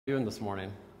Doing this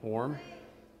morning? Warm?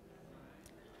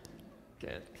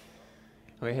 Good.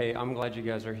 Okay, hey, I'm glad you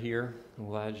guys are here. I'm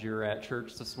glad you're at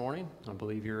church this morning. I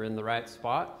believe you're in the right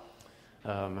spot.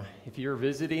 If you're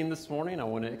visiting this morning, I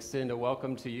want to extend a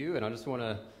welcome to you, and I just want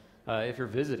to, if you're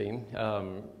visiting,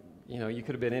 you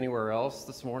could have been anywhere else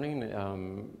this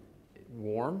morning,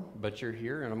 warm, but you're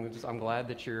here, and I'm glad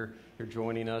that you're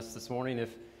joining us this morning.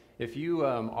 If you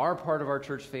are part of our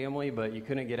church family, but you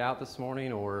couldn't get out this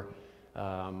morning, or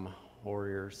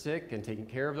you're sick and taking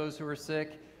care of those who are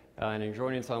sick, and you're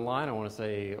joining us online, I want to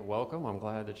say welcome. I'm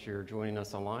glad that you're joining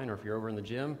us online, or if you're over in the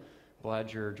gym,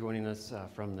 glad you're joining us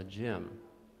from the gym.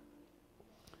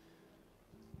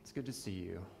 It's good to see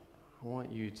you. I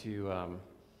want you to,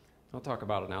 I'll talk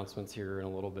about announcements here in a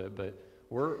little bit, but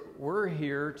we're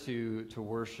here to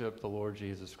worship the Lord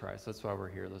Jesus Christ. That's why we're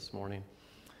here this morning.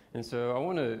 And so I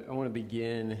want to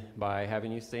begin by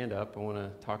having you stand up. I want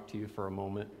to talk to you for a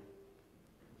moment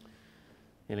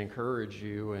and encourage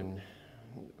you, and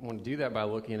I want to do that by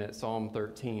looking at Psalm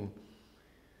 13. It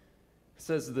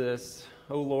says this: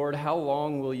 "O Lord, how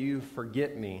long will you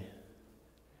forget me?"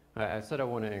 I said I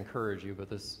want to encourage you, but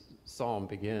this psalm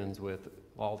begins with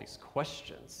all these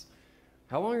questions.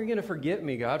 How long are you going to forget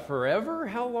me, God? Forever?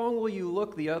 How long will you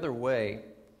look the other way?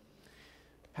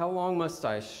 How long must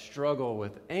I struggle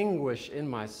with anguish in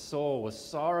my soul, with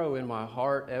sorrow in my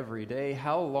heart every day?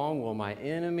 How long will my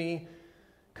enemy,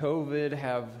 COVID,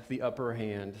 have the upper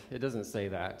hand? It doesn't say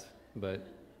that, but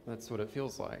that's what it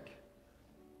feels like.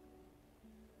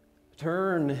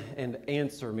 Turn and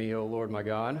answer me, O Lord my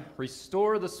God.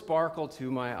 Restore the sparkle to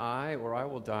my eye, or I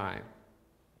will die.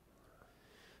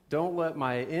 Don't let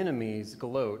my enemies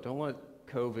gloat. Don't let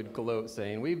COVID gloat,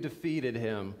 saying, "We've defeated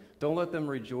him." Don't let them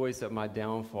rejoice at my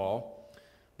downfall.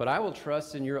 But I will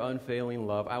trust in your unfailing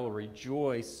love. I will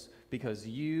rejoice because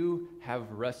you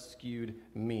have rescued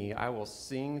me. I will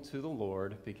sing to the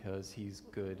Lord because he's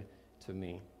good to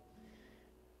me.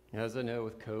 As I know,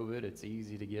 with COVID, it's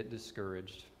easy to get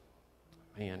discouraged.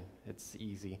 Man, it's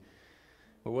easy.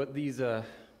 But what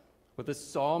this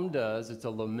psalm does, it's a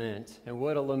lament. And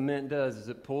what a lament does is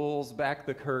it pulls back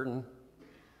the curtain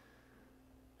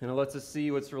and it lets us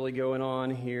see what's really going on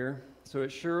here. So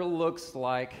it sure looks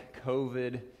like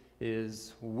COVID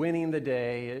is winning the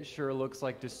day. It sure looks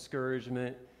like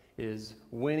discouragement is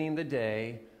winning the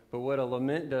day. But what a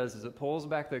lament does is it pulls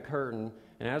back the curtain.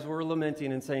 And as we're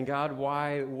lamenting and saying, God,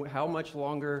 why, how much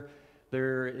longer,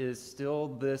 there is still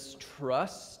this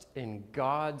trust in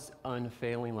God's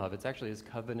unfailing love. It's actually his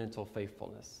covenantal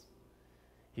faithfulness.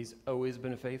 He's always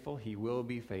been faithful. He will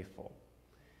be faithful.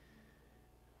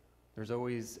 There's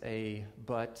always a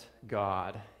but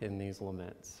God in these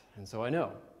laments. And so I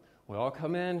know we all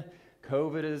come in,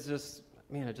 COVID is just,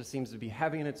 it just seems to be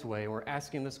having its way. We're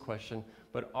asking this question,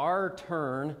 but our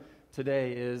turn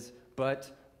today is but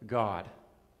God.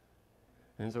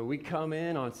 And so we come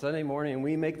in on Sunday morning and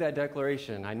we make that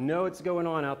declaration. I know it's going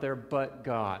on out there, but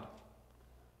God.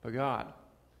 But God.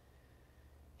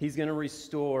 He's going to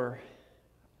restore.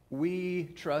 We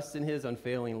trust in his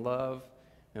unfailing love,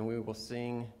 and we will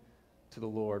sing to the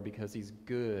Lord because he's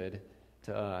good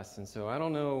to us. And so I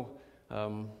don't know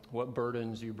what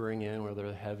burdens you bring in, whether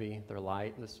they're heavy, they're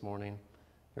light this morning,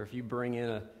 or if you bring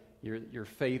in your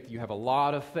faith, you have a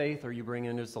lot of faith, or you bring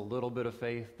in just a little bit of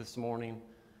faith this morning.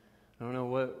 I don't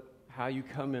know how you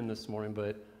come in this morning,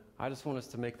 but I just want us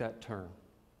to make that turn.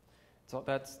 So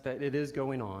that it is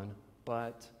going on,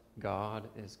 but God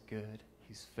is good.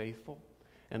 He's faithful.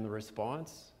 And the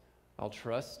response, I'll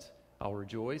trust, I'll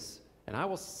rejoice, and I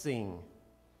will sing.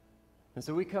 And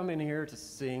so we come in here to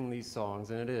sing these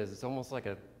songs, and it's almost like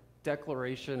a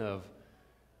declaration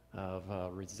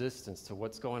of resistance to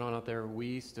what's going on out there.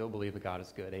 We still believe that God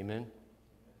is good. Amen?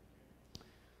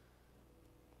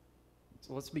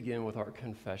 So let's begin with our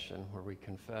confession, where we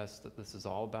confess that this is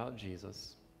all about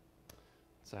Jesus.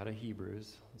 It's out of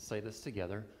Hebrews. Let's say this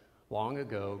together. Long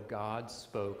ago, God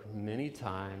spoke many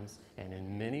times and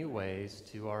in many ways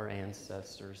to our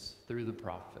ancestors through the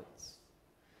prophets.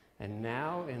 And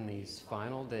now, in these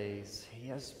final days, he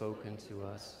has spoken to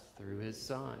us through his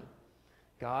Son.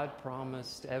 God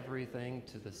promised everything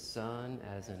to the Son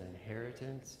as an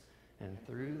inheritance, and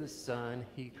through the Son,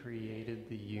 he created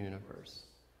the universe.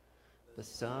 The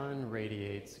Son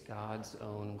radiates God's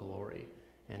own glory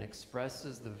and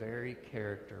expresses the very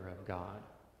character of God.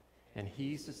 And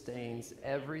he sustains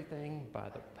everything by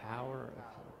the power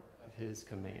of his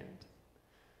command.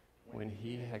 When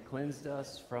he had cleansed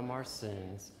us from our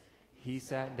sins, he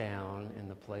sat down in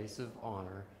the place of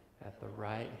honor at the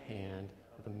right hand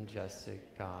of the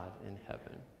majestic God in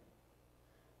heaven.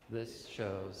 This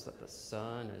shows that the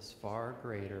Son is far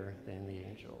greater than the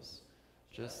angels,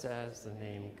 just as the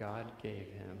name God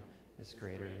gave him is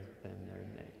greater than their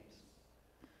names.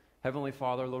 Heavenly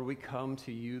Father, Lord, we come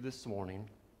to you this morning,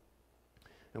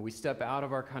 and we step out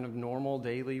of our kind of normal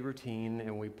daily routine,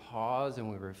 and we pause and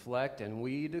we reflect, and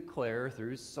we declare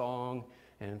through song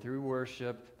and through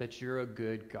worship that you're a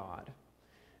good God.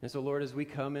 And so, Lord, as we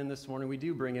come in this morning, we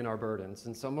do bring in our burdens,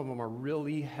 and some of them are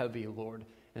really heavy, Lord,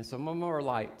 and some of them are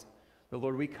light. But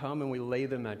Lord, we come and we lay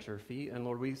them at your feet. And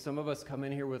Lord, some of us come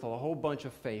in here with a whole bunch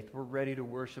of faith. We're ready to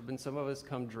worship. And some of us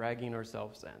come dragging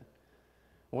ourselves in,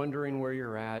 wondering where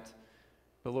you're at.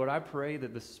 But Lord, I pray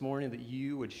that this morning that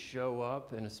you would show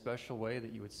up in a special way,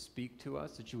 that you would speak to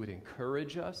us, that you would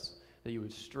encourage us, that you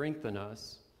would strengthen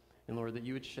us. And Lord, that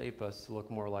you would shape us to look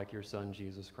more like your Son,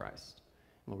 Jesus Christ.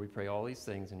 And Lord, we pray all these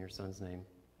things in your Son's name.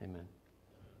 Amen.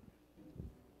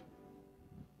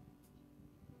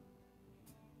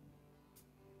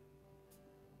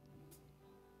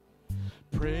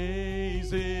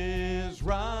 Praise is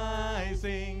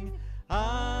rising,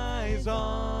 eyes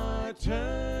are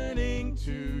turning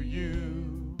to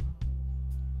you.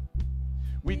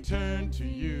 We turn to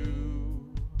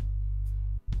you.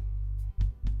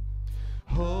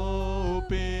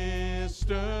 Hope is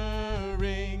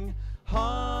stirring,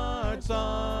 hearts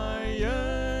are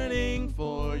yearning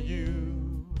for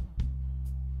you.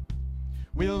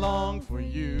 We long for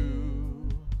you.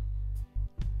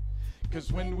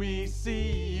 'Cause when we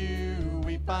see you,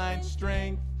 we find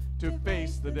strength to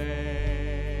face the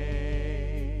day.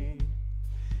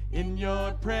 In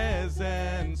your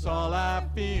presence, all our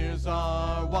fears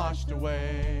are washed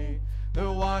away.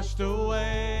 They're washed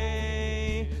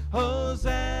away. Hosanna,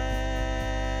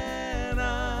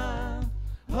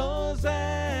 Hosanna.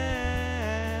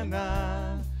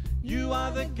 You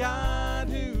are the God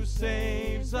who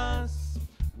saves us,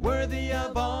 worthy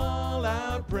of all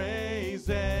our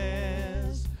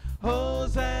praises.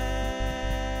 Hosanna,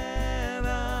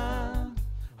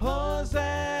 Hosanna.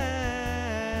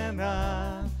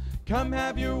 Come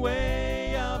have your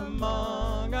way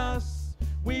among us.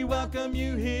 We welcome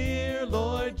you here,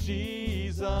 Lord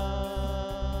Jesus.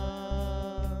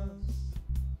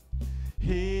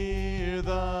 Hear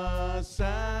the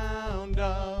sound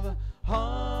of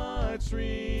hearts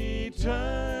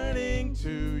returning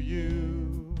to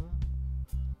you.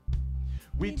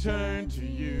 We turn to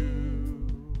you.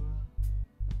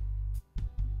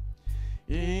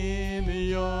 In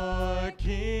your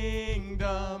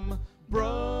kingdom,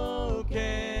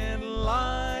 broken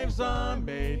lives are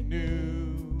made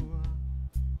new.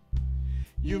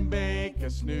 You make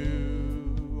us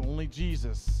new, only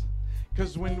Jesus.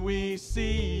 'Cause when we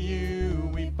see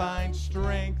you, we find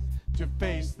strength to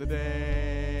face the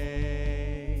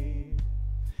day.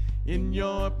 In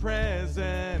your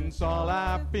presence, all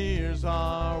our fears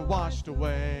are washed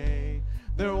away.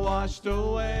 They're washed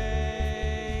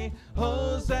away.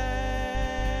 Hosanna,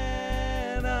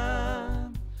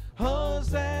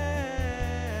 Hosanna.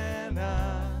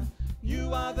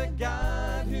 You are the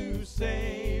God who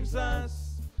saves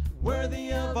us,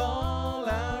 worthy of all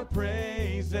our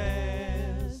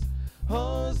praises.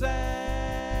 Hosanna,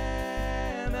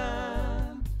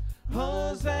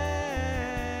 Hosanna.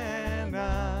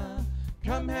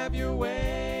 Come have your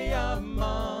way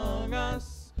among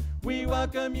us. We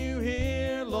welcome you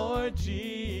here, Lord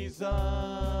Jesus.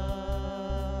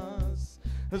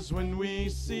 'Cause when we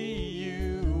see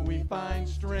you, we find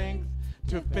strength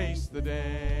to face the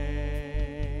day.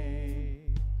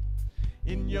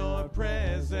 In your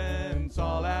presence,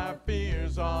 all our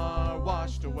fears are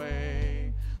washed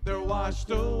away. They're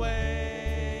washed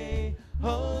away.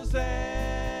 Hosanna,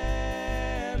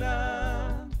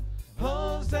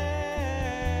 Hosanna.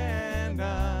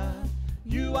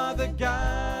 You are the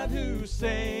God who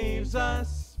saves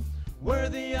us,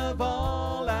 worthy of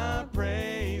all our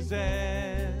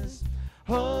praises.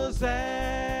 Hosanna,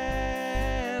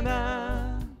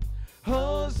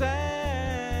 Hosanna.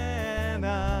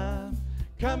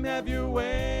 Come have your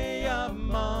way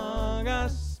among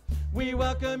us. We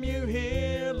welcome you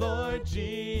here, Lord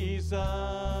Jesus.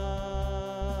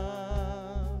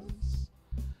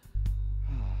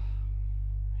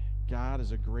 God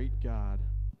is a great God.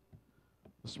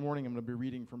 This morning I'm going to be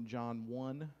reading from John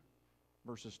 1,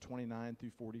 verses 29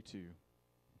 through 42.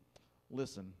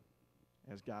 Listen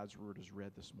as God's word is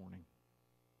read this morning.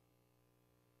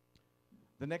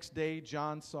 The next day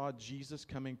John saw Jesus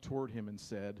coming toward him and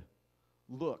said,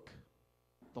 "Look,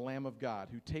 the Lamb of God,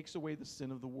 who takes away the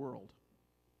sin of the world.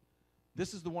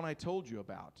 This is the one I told you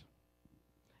about.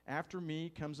 After me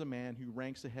comes a man who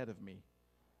ranks ahead of me,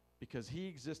 because he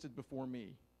existed before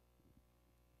me.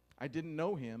 I didn't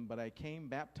know him, but I came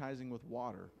baptizing with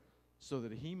water, so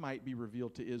that he might be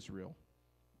revealed to Israel.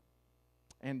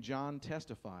 And John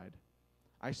testified,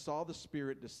 I saw the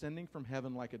Spirit descending from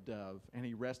heaven like a dove, and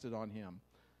he rested on him.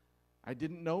 I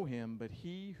didn't know him, but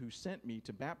he who sent me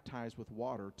to baptize with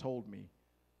water told me,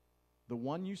 the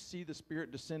one you see the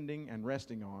Spirit descending and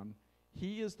resting on,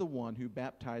 he is the one who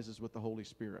baptizes with the Holy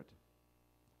Spirit.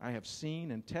 I have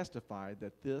seen and testified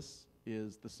that this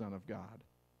is the Son of God.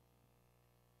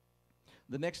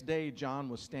 The next day, John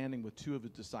was standing with two of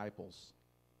his disciples.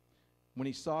 When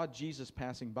he saw Jesus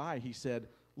passing by, he said,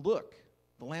 Look,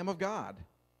 the Lamb of God.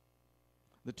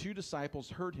 The two disciples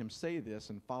heard him say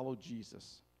this and followed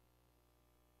Jesus.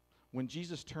 When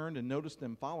Jesus turned and noticed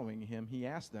them following him, he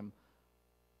asked them,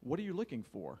 What are you looking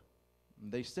for?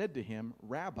 And they said to him,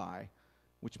 Rabbi,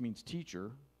 which means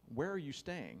teacher, where are you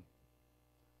staying?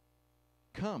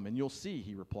 Come and you'll see,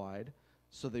 he replied.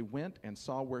 So they went and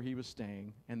saw where he was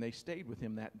staying, and they stayed with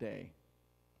him that day.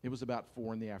 It was about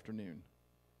 4 p.m.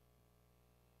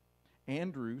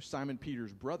 Andrew, Simon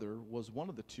Peter's brother, was one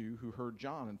of the two who heard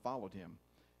John and followed him.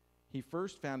 He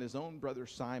first found his own brother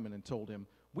Simon and told him,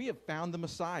 We have found the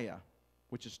Messiah,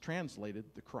 which is translated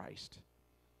the Christ.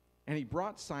 And he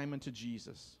brought Simon to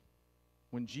Jesus.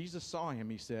 When Jesus saw him,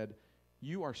 he said,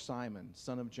 You are Simon,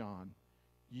 son of John.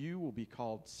 You will be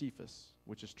called Cephas,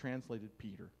 which is translated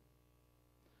Peter.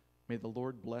 May the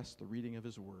Lord bless the reading of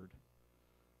his word.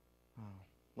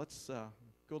 Let's go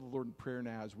to the Lord in prayer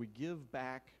now as we give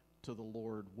back to the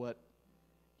Lord what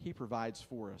he provides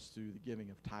for us through the giving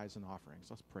of tithes and offerings.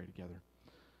 Let's pray together.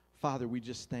 Father, we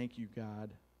just thank you,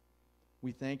 God.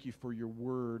 We thank you for your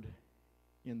word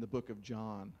in the book of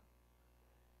John.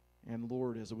 And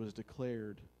Lord, as it was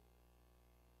declared,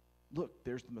 look,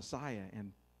 there's the Messiah,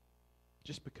 and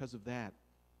just because of that,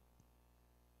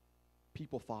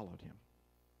 people followed him,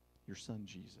 your son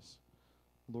Jesus.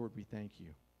 Lord, we thank you.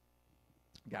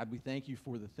 God, we thank you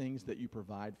for the things that you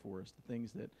provide for us, the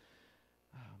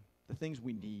things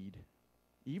we need,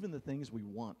 even the things we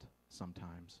want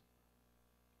sometimes.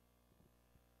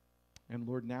 And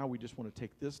Lord, now we just want to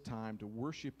take this time to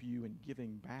worship you and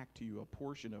giving back to you a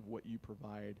portion of what you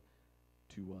provide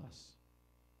to us.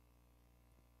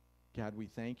 God, we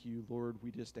thank you, Lord.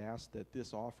 We just ask that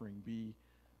this offering be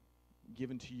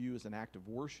given to you as an act of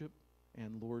worship,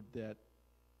 and Lord, that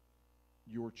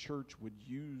your church would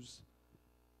use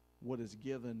what is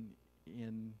given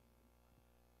in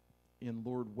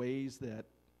Lord, ways that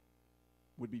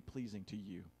would be pleasing to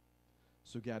you.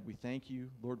 So God, we thank you.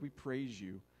 Lord, we praise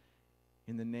you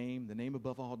in the name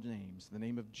above all names, the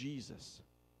name of Jesus.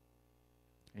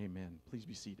 Amen. Please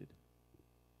be seated.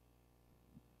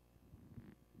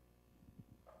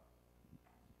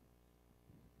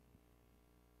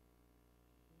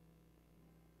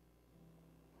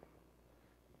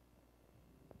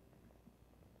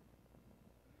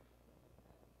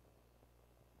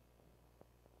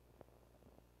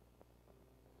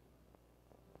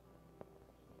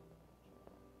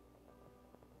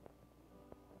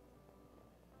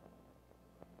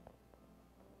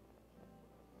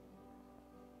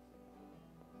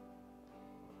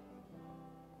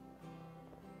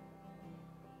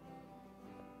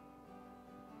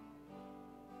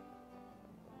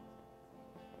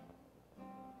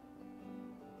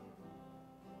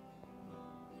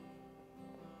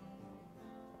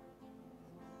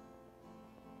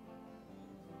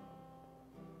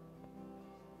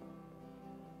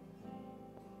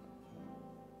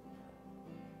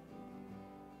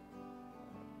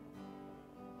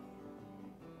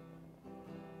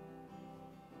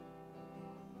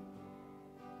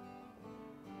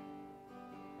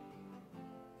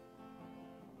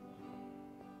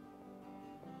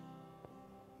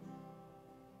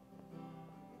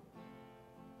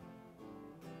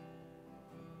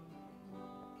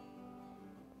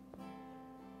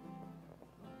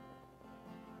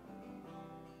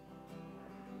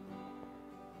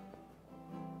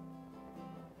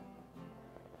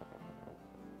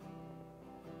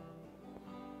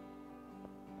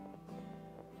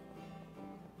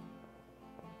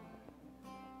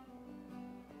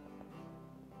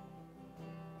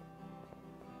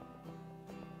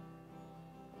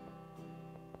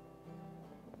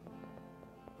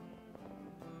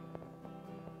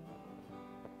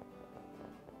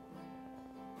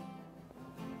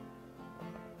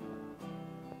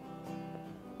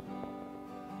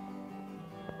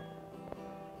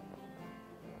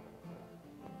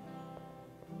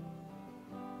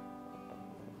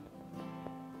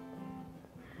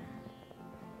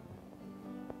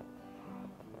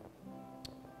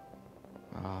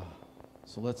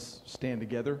 So let's stand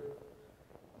together.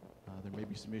 There may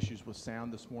be some issues with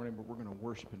sound this morning, but we're going to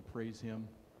worship and praise him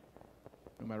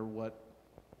no matter what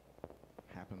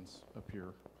happens up here.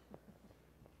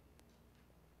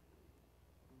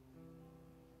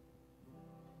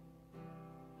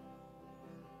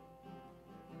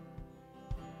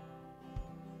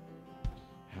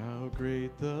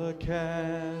 the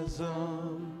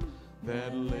chasm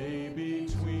that lay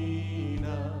between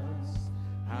us,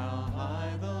 how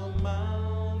high the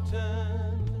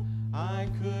mountain I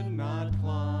could not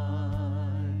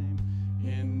climb.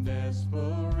 In desperation,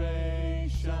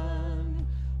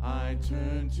 I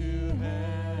turned to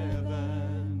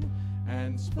heaven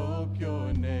and spoke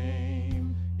your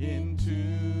name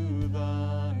into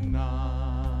the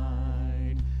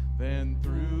night. Then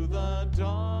through the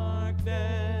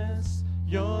darkness,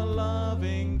 your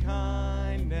loving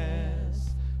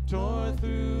kindness tore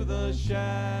through the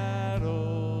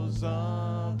shadows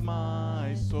of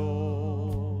my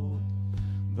soul.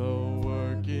 The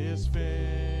work is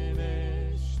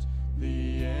finished,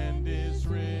 the end is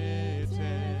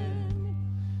written.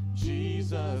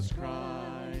 Jesus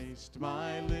Christ,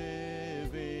 my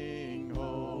living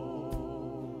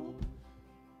hope.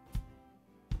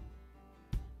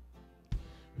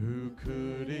 Who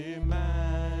could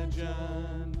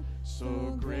imagine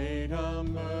so great a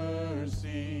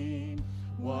mercy?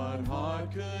 What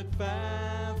heart could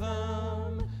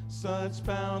fathom such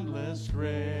boundless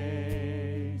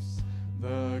grace?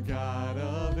 The God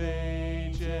of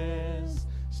ages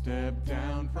stepped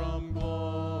down from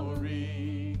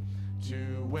glory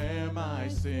to wear my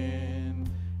sin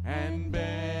and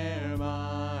bear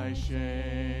my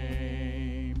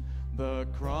shame. The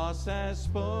cross has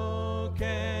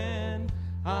spoken,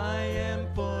 I am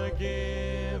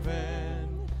forgiven.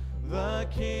 The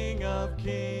King of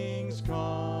Kings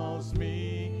calls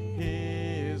me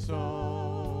his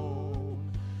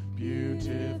own.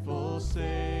 Beautiful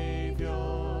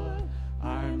Savior,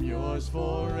 I'm yours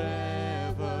forever.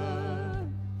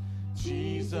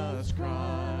 Jesus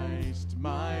Christ,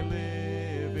 my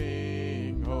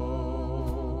living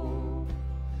hope.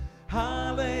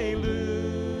 Hallelujah,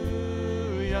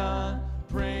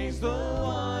 praise the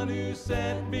one who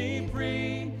set me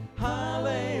free.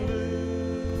 Hallelujah,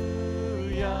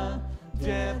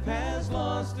 death has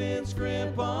lost its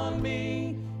grip on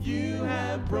me. You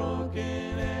have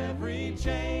broken every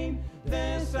chain.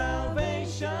 There's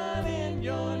salvation in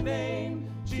your name,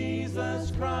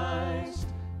 Jesus Christ,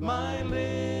 my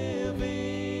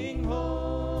living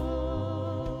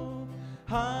hope.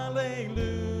 Hallelujah,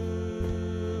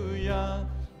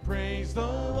 praise the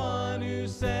one who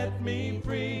set me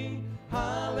free.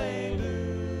 Hallelujah,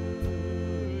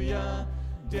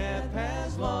 death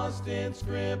has lost its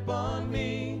grip on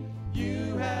me.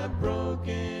 You have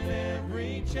broken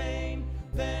every chain.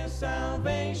 There's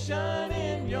salvation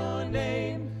in your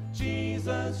name,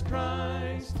 Jesus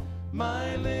Christ,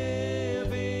 my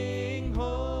living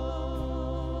hope.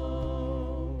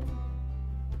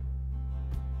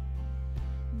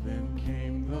 Then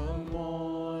came the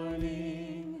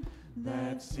morning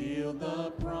that sealed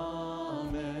the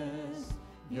promise.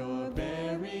 Your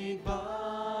buried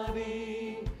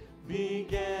body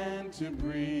began to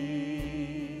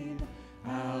breathe.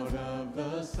 Out of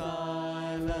the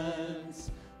silence,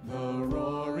 the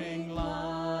roaring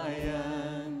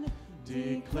lion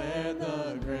declared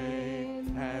the grave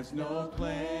has no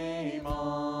claim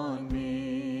on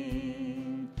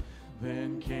me.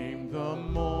 Then came the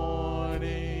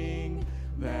morning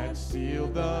that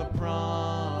sealed the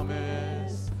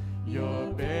promise.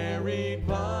 Your buried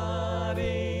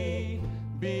body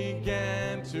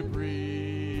began to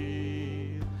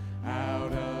breathe.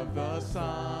 Out of the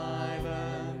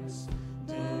silence,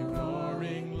 the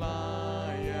roaring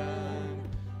lion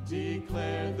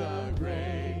declared the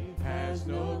grave has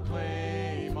no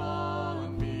claim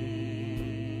on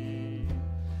me.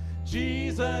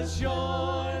 Jesus,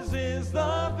 yours is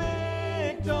the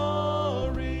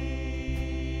victory.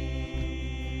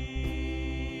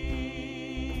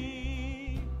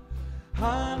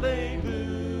 Hallelujah,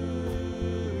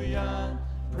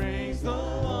 praise the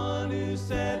one who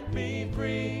set me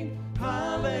free.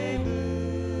 Hallelujah,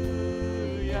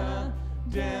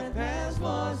 death has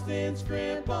lost its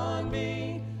grip on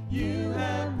me. You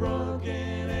have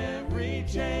broken every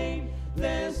chain.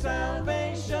 There's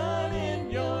salvation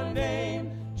in your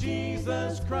name,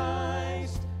 Jesus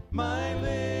Christ, my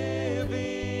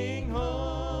living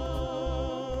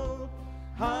hope.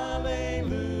 Hallelujah,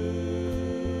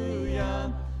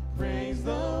 praise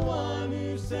the one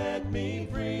who set me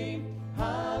free.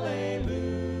 Hallelujah,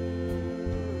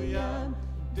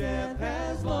 death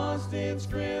has lost its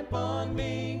grip on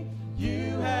me.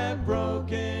 You have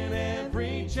broken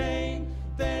every chain.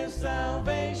 There's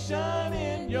salvation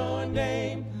in your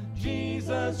name,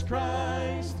 Jesus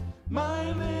Christ,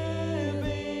 my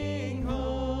living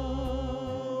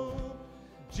hope.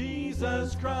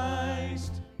 Jesus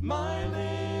Christ, my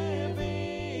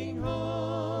living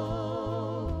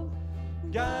hope.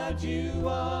 God, you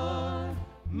are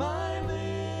my living hope.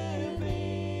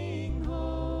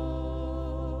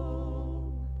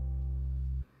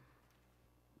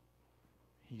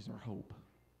 He's our hope.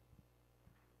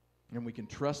 And we can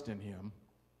trust in Him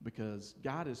because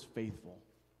God is faithful.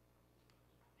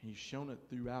 He's shown it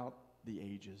throughout the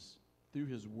ages. Through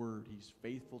His Word, He's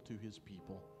faithful to His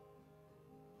people.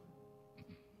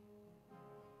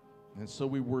 And so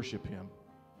we worship Him.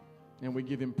 And we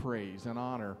give Him praise and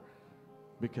honor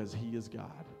because He is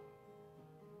God.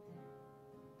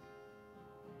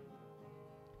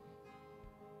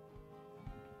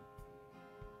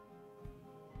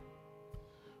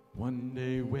 One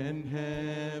day when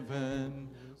heaven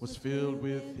was filled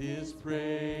with His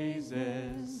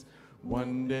praises,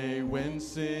 one day when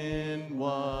sin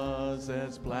was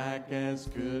as black as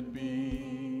could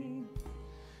be,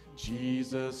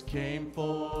 Jesus came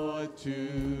forth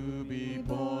to be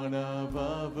born of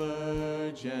a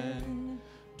virgin,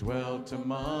 dwelt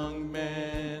among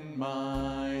men,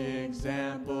 my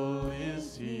example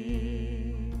is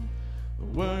He. The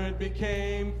Word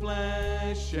became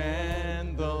flesh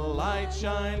and the light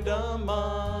shined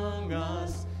among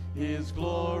us, His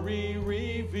glory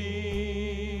revealed.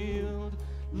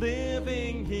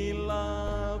 Living He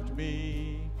loved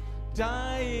me,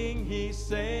 dying He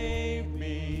saved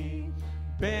me,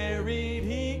 buried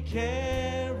He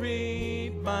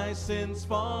carried my sins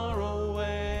far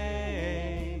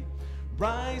away,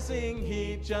 rising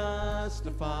He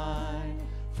justified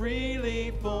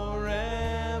freely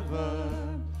forever.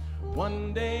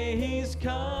 One day He's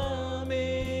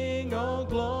coming, oh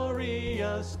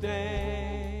glorious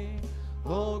day,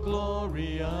 oh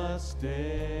glorious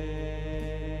day.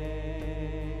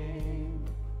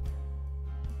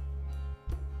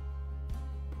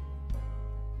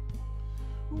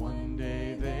 One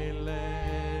day they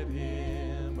led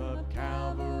Him up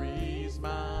Calvary's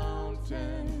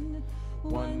mountain.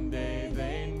 One day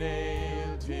they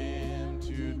nailed Him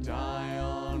to die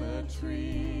on a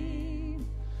tree.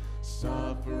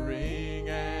 Suffering,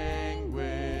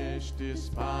 anguish,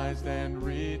 despised and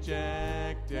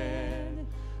rejected,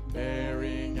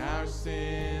 bearing our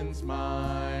sins,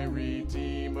 my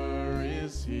Redeemer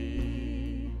is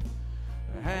He.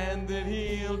 The hand that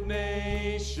healed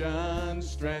nations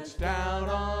stretched out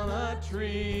on a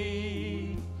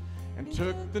tree and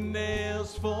took the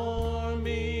nails for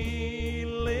me.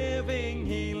 Living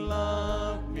He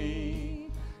loved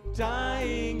me,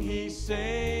 dying He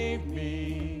saved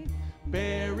me,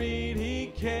 buried He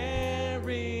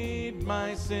carried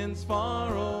my sins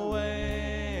far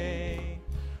away,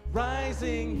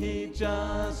 rising He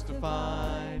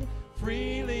justified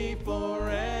freely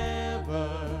forever.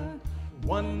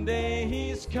 One day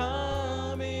He's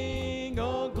coming,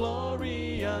 oh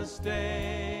glorious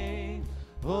day,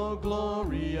 oh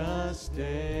glorious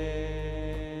day.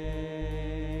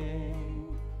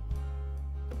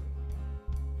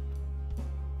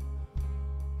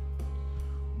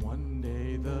 One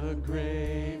day the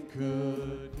grave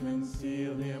could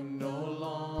conceal Him no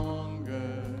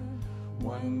longer.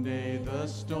 One day the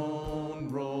stone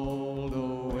rolled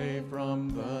away from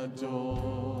the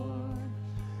door.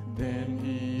 Then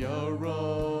He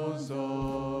arose,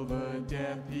 over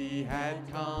death He had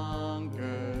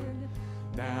conquered.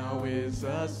 Now is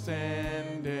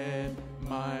ascended,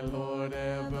 my Lord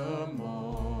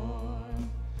evermore.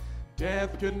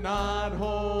 Death could not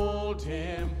hold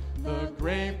Him, the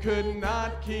grave could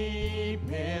not keep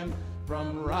Him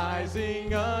from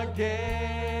rising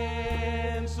again.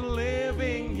 So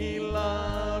living He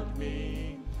loved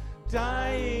me,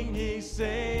 dying He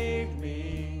saved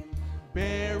me,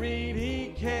 buried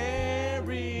He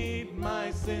carried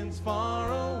my sins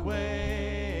far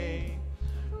away,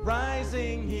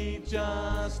 rising He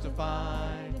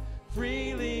justified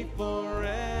freely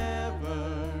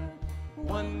forever.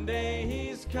 One day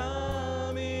He's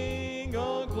coming,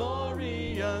 oh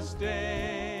glorious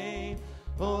day,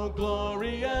 oh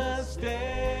glorious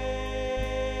day,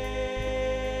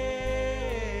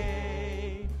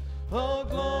 oh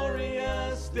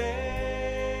glorious day.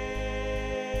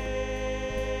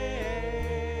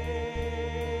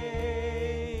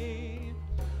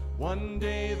 One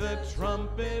day the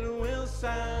trumpet will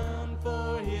sound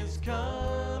for His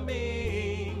coming.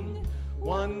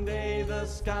 One day the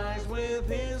skies with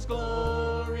His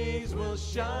glories will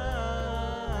shine.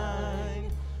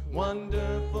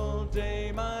 Wonderful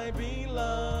day, my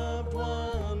beloved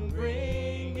one,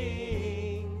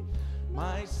 bringing.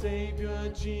 My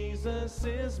Savior Jesus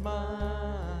is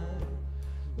mine.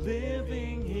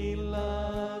 Living He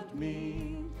loved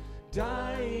me,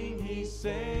 dying He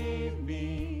saved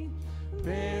me,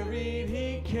 buried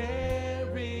He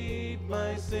carried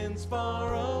my sins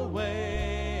far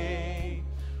away,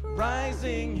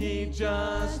 rising He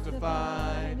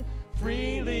justified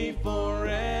freely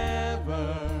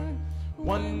forever.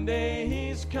 One One day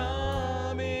he's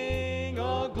coming,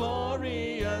 oh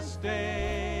glorious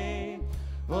day,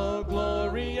 oh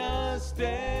glorious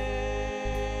day,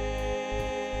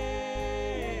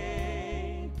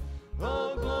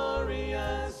 oh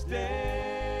glorious day,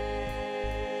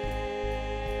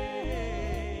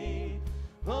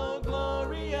 oh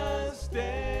glorious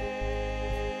day,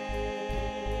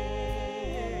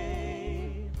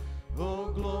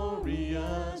 oh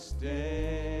glorious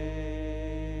day.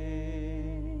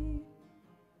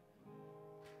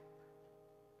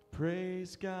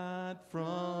 Praise God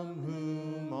from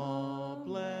whom all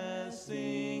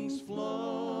blessings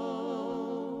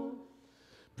flow.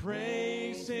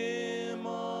 Praise Him,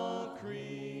 all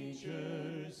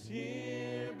creatures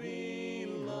here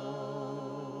below.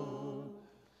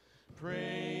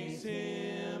 Praise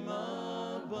Him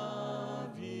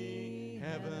above, ye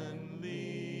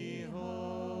heavenly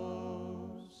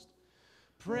host.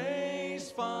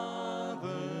 Praise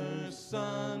Father,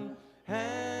 Son,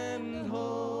 and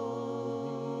Holy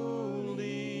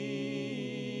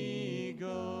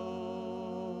Ghost.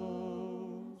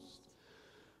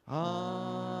 Amen.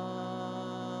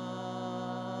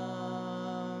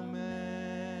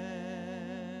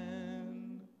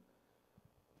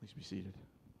 Please be seated.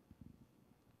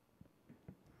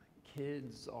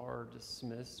 Kids are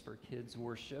dismissed for kids'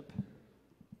 worship.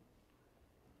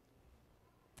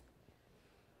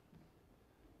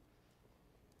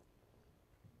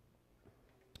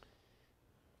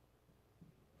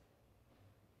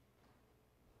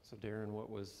 So, Darren, what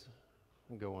was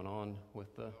going on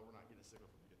with the... We're not getting a signal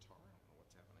from the guitar. I don't know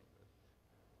what's happening, but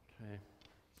Okay.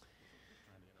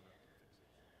 trying to interrupt and fix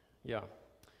it. Yeah.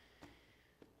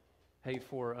 Hey,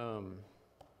 for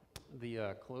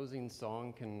the closing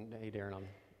song, hey, Darren,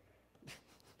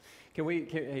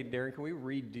 hey, Darren, can we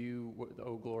redo the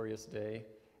 "Oh Glorious Day"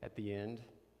 at the end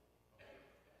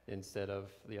instead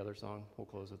of the other song? We'll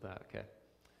close with that. Okay.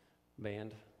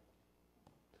 Band,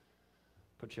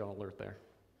 put you on alert there.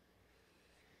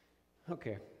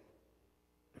 Okay.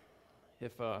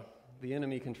 If the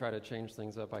enemy can try to change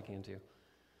things up, I can too.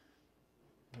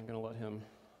 I'm going to let him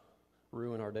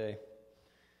ruin our day.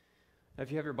 If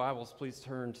you have your Bibles, please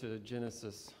turn to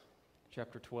Genesis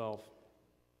chapter 12.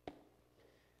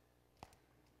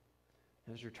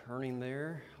 As you're turning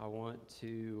there, I want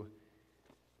to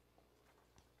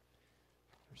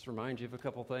just remind you of a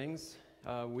couple things.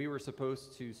 We were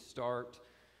supposed to start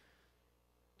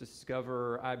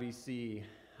Discover IBC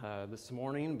this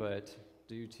morning, but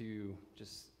due to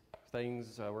just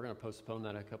things, we're going to postpone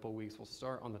that a couple weeks. We'll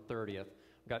start on the 30th.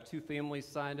 We've got 2 families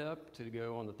signed up to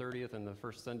go on the 30th and the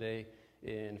first Sunday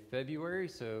in February.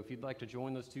 So if you'd like to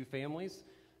join those 2 families,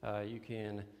 you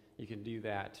can do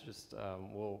that. Just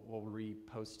we'll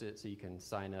repost it so you can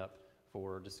sign up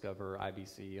for Discover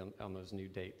IBC on those new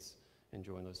dates and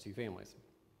join those 2 families.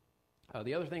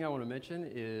 The other thing I want to mention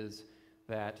is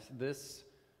that this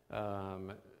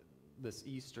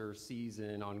Easter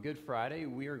season on Good Friday,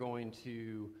 we are going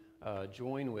to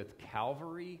join with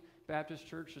Calvary Baptist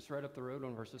Church, just right up the road,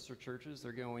 one of our sister churches.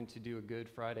 They're going to do a Good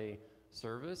Friday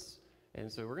service, and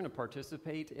so we're going to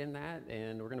participate in that,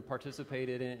 and we're going to participate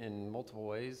in it in multiple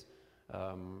ways.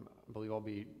 I believe I'll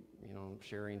be,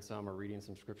 sharing some or reading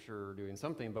some scripture or doing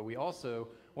something, but we also,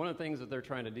 one of the things that they're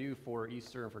trying to do for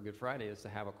Easter and for Good Friday is to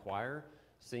have a choir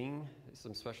sing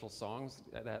some special songs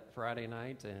that Friday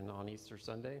night and on Easter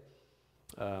Sunday.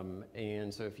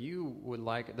 And so if you would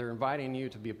like, they're inviting you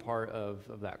to be a part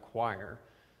of that choir.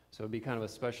 So it'd be kind of a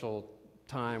special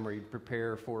time where you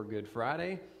prepare for Good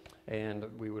Friday, and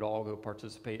we would all go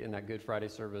participate in that Good Friday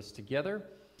service together.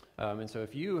 And so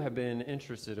if you have been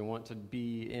interested and want to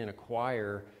be in a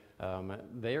choir,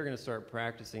 they are going to start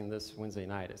practicing this Wednesday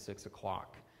night at 6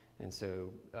 o'clock. And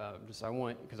so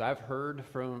because I've heard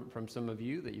from some of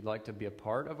you that you'd like to be a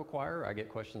part of a choir. I get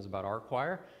questions about our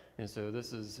choir. And so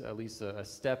this is at least a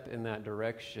step in that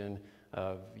direction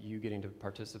of you getting to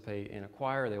participate in a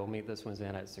choir. They will meet this Wednesday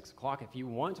night at 6 o'clock. If you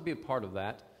want to be a part of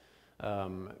that,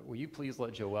 will you please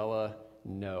let Joella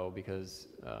know, because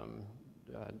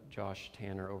Josh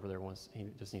Tanner over there he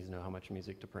just needs to know how much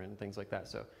music to print and things like that.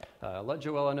 So let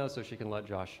Joella know so she can let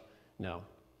Josh know.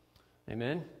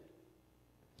 Amen?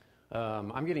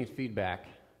 I'm getting feedback.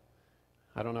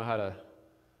 I don't know how to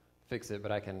fix it,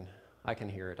 but I can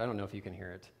hear it. I don't know if you can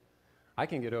hear it. I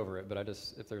can get over it, but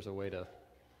if there's a way to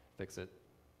fix it,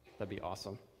 that'd be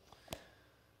awesome.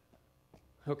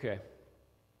 Okay.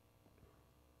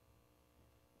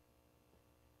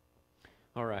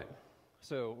 All right.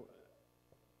 So,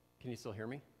 can you still hear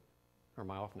me? Or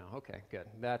am I off now? Okay, good.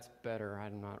 That's better.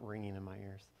 I'm not ringing in my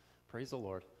ears. Praise the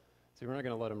Lord. See, we're not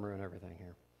going to let him ruin everything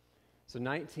here. So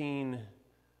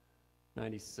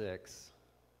 96.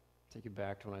 Take you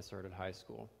back to when I started high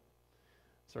school.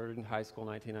 Started in high school in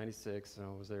 1996, and I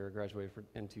was there, graduated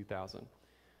in 2000.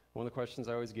 One of the questions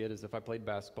I always get is if I played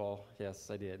basketball. Yes,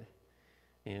 I did.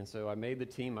 And so I made the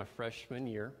team my freshman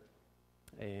year,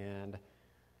 and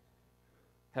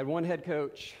had one head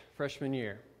coach freshman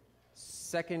year.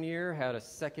 Second year, had a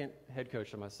second head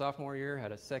coach. And my sophomore year,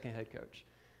 had a second head coach.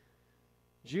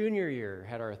 Junior year,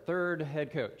 had our third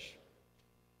head coach,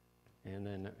 and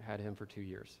then had him for 2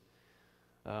 years.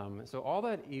 So all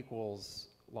that equals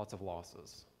lots of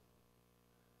losses,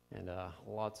 and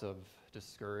lots of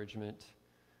discouragement,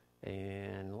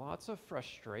 and lots of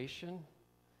frustration,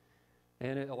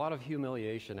 and a lot of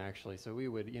humiliation, actually. So we'd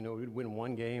win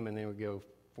one game, and then we'd go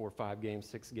 4 or 5 games,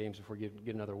 6 games before we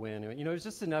get another win. And, it's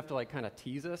just enough to kind of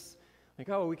tease us, like,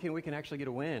 oh, we can actually get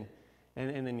a win,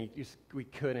 and then we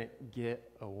couldn't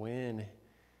get a win.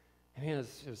 I mean,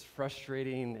 it was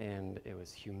frustrating, and it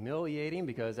was humiliating,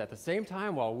 because at the same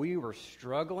time, while we were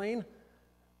struggling,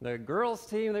 the girls'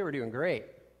 team, they were doing great.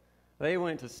 They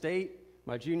went to state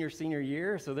my senior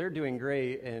year, so they're doing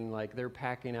great, and they're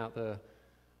packing out the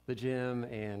gym,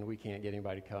 and we can't get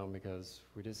anybody to come because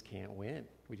we just can't win.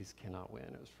 We just cannot win.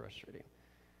 It was frustrating.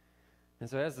 And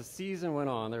so as the season went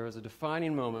on, there was a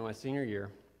defining moment my senior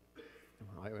year.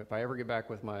 If I ever get back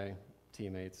with my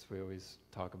teammates, we always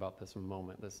talk about this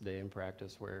moment, this day in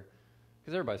practice, because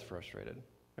everybody's frustrated.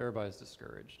 Everybody's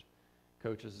discouraged.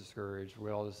 Coach is discouraged.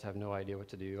 We all just have no idea what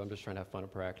to do. I'm just trying to have fun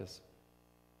at practice.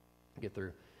 Get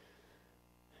through.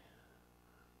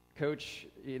 Coach,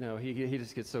 he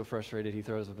just gets so frustrated, he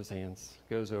throws up his hands,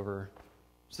 goes over,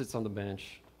 sits on the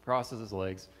bench, crosses his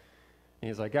legs, and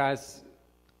he's like, guys,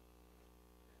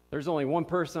 there's only one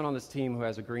person on this team who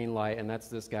has a green light, and that's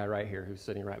this guy right here who's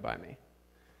sitting right by me.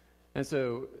 And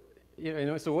so,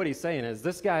 so what he's saying is,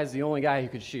 this guy is the only guy who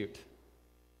could shoot.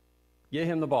 Get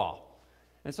him the ball.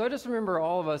 And so I just remember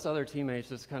all of us other teammates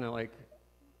just kind of like,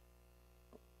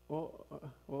 well,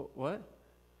 what?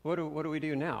 What do we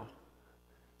do now?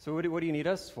 So what do you need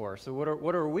us for? So what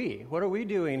are we? What are we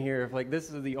doing here if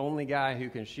this is the only guy who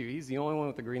can shoot? He's the only one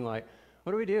with the green light.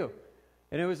 What do we do?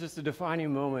 And it was just a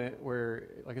defining moment where,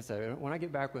 like I said, when I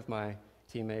get back with my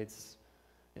teammates,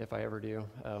 if I ever do,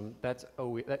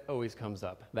 that always comes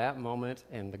up. That moment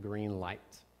and the green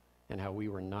light, and how we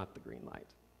were not the green light.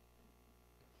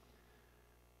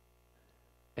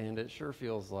 And it sure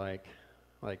feels like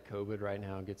COVID right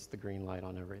now gets the green light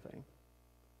on everything.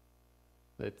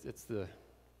 It's the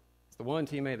one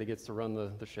teammate that gets to run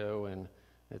the show, and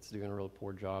it's doing a really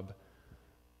poor job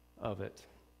of it.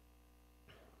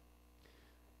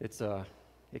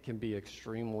 It can be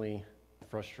extremely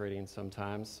frustrating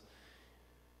sometimes.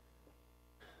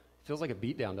 It feels like a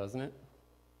beatdown, doesn't it?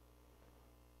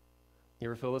 You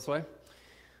ever feel this way?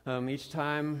 Each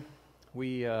time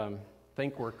we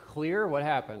think we're clear, what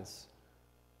happens?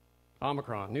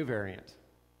 Omicron, new variant.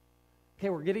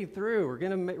 Okay, we're getting through.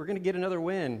 We're gonna get another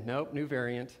win. Nope, new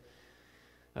variant.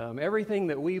 Everything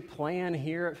that we plan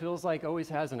here, it feels like always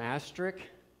has an asterisk.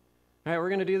 All right,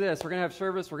 we're gonna do this. We're gonna have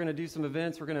service. We're gonna do some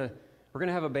events. We're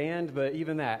gonna have a band. But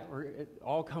even that, it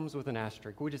all comes with an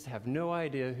asterisk. We just have no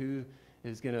idea who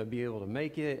is gonna be able to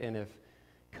make it, and if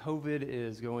COVID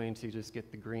is going to just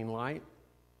get the green light.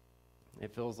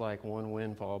 It feels like one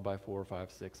win followed by 4,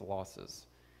 5, 6 losses.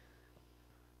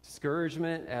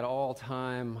 Discouragement at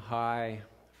all-time high,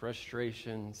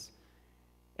 frustrations.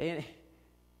 And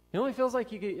it only feels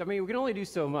like we can only do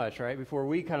so much, right, before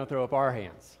we kind of throw up our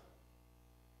hands.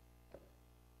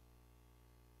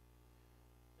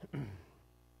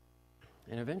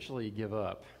 And eventually you give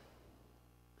up.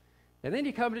 And then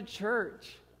you come to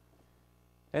church,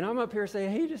 and I'm up here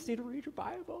saying, hey, you just need to read your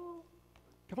Bible.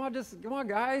 Come on,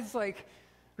 guys, just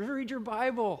read your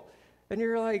Bible. And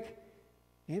you're like,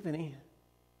 Anthony,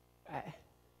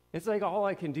 it's like all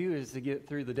I can do is to get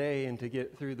through the day and to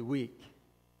get through the week.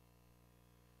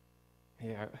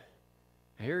 Yeah,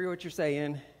 I hear what you're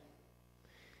saying,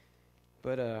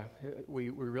 but we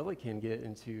really can get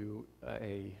into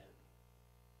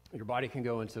your body can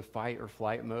go into fight or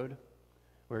flight mode,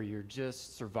 where you're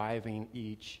just surviving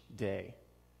each day,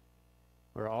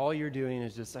 where all you're doing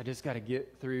is I just got to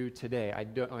get through today.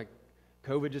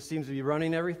 COVID just seems to be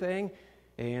running everything,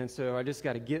 and so I just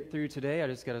got to get through today. I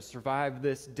just got to survive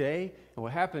this day. And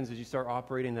what happens is you start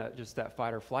operating that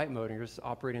fight or flight mode, and you're just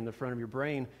operating in the front of your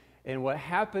brain. And what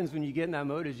happens when you get in that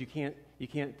mode is you can't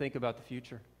think about the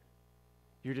future.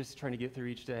 You're just trying to get through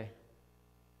each day.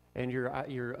 And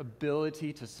your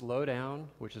ability to slow down,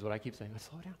 which is what I keep saying,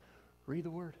 slow down, read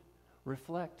the Word,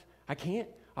 reflect. I can't.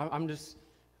 I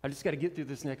just got to get through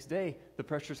this next day. The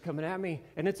pressure's coming at me,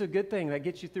 and it's a good thing that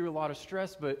gets you through a lot of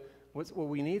stress. But what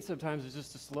we need sometimes is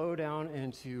just to slow down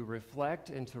and to reflect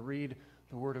and to read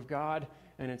the Word of God,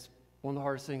 and it's one of the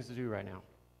hardest things to do right now.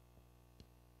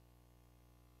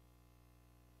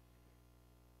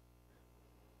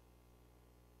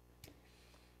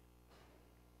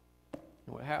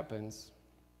 And what happens,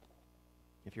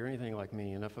 if you're anything like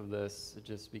me, enough of this, it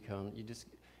just becomes,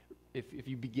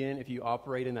 if you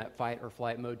operate in that fight or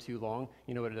flight mode too long,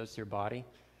 you know what it does to your body? It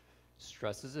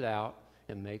stresses it out,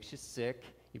 it makes you sick,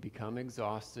 you become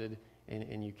exhausted,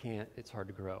 and you can't, it's hard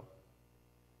to grow.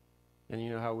 And you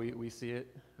know how we see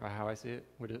it, or how I see it?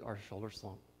 Our shoulders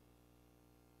slump.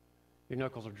 Your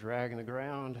knuckles are dragging the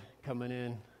ground, coming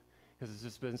in, because it's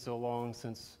just been so long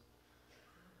since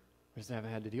we just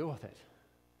haven't had to deal with it.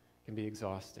 It can be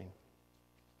exhausting.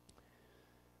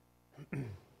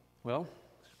 Well,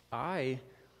 I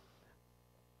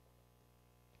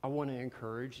want to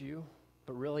encourage you,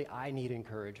 but really I need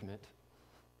encouragement.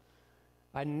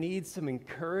 I need some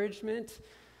encouragement.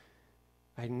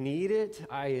 I need it.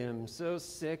 I am so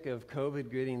sick of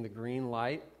COVID getting the green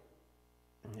light,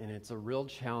 and it's a real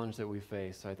challenge that we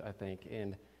face, I think.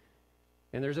 And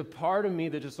there's a part of me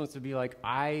that just wants to be like,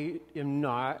 I am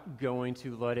not going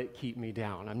to let it keep me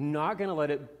down. I'm not going to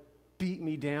let it beat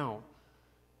me down.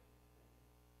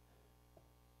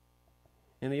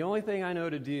 And the only thing I know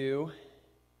to do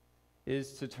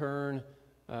is to turn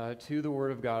to the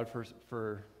Word of God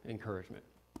for encouragement.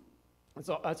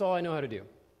 That's all I know how to do.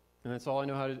 And that's all I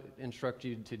know how to instruct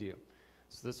you to do.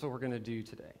 So this is what we're going to do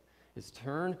today, is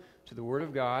turn to the Word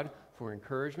of God for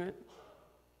encouragement.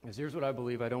 Because here's what I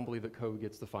believe. I don't believe that COVID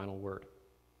gets the final word.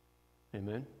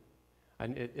 Amen?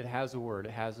 And it has a word.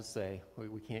 It has a say.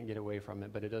 We can't get away from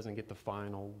it, but it doesn't get the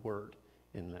final word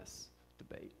in this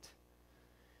debate.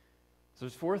 So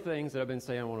there's 4 things that I've been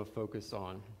saying I want to focus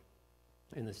on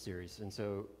in this series. And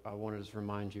so I want to just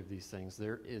remind you of these things.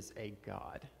 There is a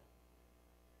God.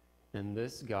 And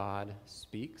this God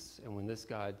speaks. And when this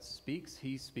God speaks,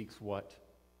 he speaks what?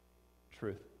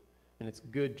 Truth. And it's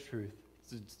good truth.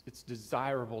 It's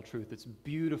desirable truth. It's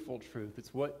beautiful truth.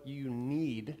 It's what you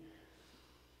need.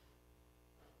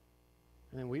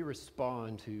 And then we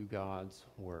respond to God's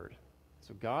word.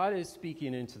 So God is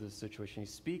speaking into this situation.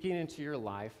 He's speaking into your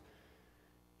life.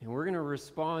 And we're going to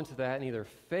respond to that in either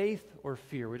faith or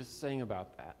fear. We're just saying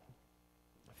about that.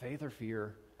 Faith or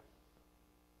fear.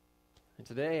 And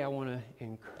today I want to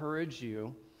encourage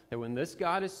you that when this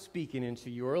God is speaking into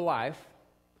your life,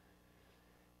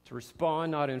 to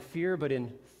respond not in fear, but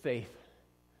in faith.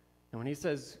 And when he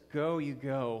says, go, you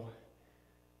go.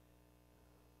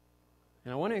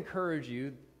 And I want to encourage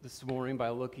you this morning by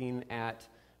looking at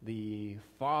the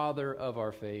father of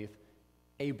our faith,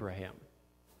 Abraham.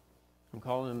 I'm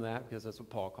calling him that because that's what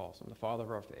Paul calls him, the father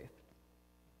of our faith.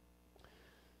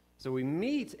 So we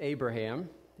meet Abraham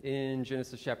in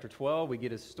Genesis chapter 12. We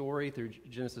get his story through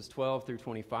Genesis 12 through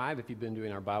 25. If you've been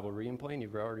doing our Bible reading plan,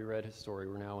 you've already read his story.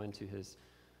 We're now into his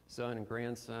son and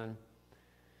grandson.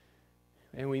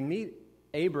 And we meet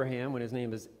Abraham when his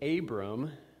name is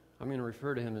Abram. I'm going to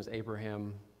refer to him as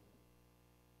Abraham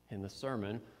in the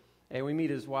sermon. And we meet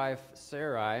his wife,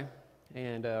 Sarai.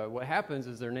 And what happens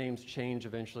is their names change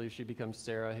eventually. She becomes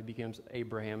Sarah. He becomes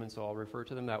Abraham. And so I'll refer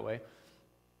to them that way.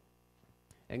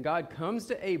 And God comes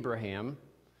to Abraham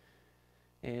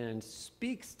and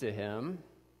speaks to him,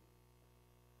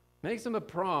 makes him a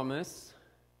promise.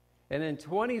 And then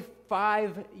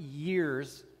 25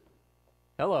 years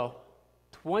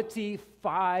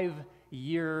 25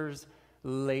 years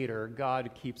later,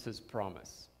 God keeps his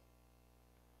promise.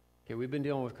 Okay, we've been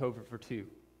dealing with COVID for 2.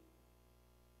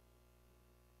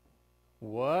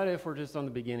 What if we're just on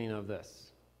the beginning of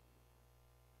this?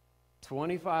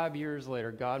 25 years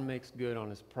later, God makes good on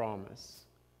his promise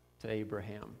to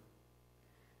Abraham.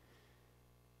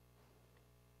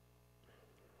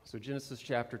 So Genesis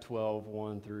chapter 12,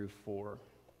 1 through 4.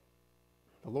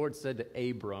 The Lord said to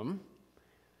Abram,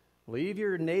 leave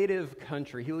your native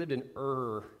country. He lived in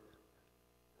Ur.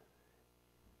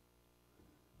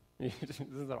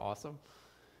 Isn't that awesome?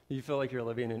 You feel like you're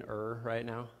living in Ur right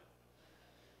now?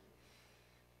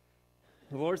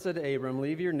 The Lord said to Abram,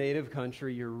 leave your native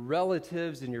country, your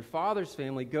relatives, and your father's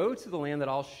family. Go to the land that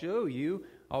I'll show you.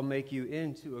 I'll make you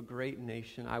into a great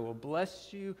nation. I will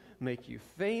bless you, make you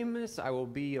famous. You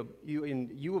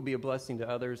will be a blessing to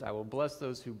others. I will bless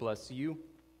those who bless you,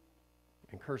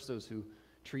 and curse those who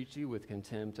treat you with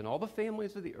contempt. And all the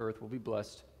families of the earth will be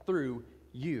blessed through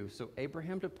you. So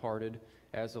Abraham departed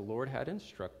as the Lord had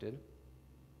instructed.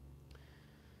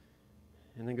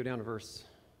 And then go down to verse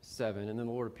 7. And then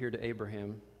the Lord appeared to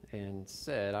Abraham and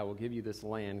said, I will give you this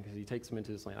land, because he takes him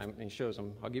into this land. And he shows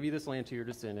him, I'll give you this land to your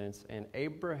descendants. And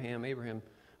Abraham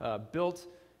built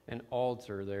an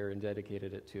altar there and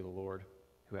dedicated it to the Lord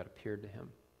who had appeared to him.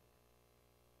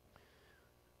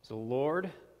 So the Lord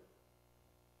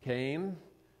came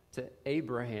to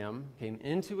Abraham, came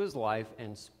into his life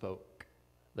and spoke.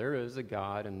 There is a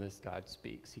God, and this God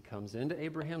speaks. He comes into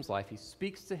Abraham's life, he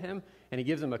speaks to him, and he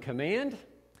gives him a command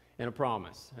and a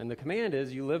promise. And the command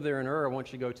is, you live there in Ur, I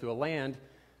want you to go to a land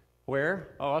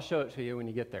where? Oh, I'll show it to you when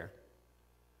you get there.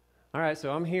 All right,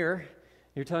 so I'm here.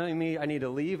 You're telling me I need to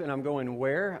leave, and I'm going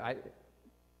where?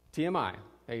 TMI,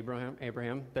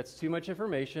 Abraham, that's too much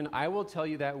information. I will tell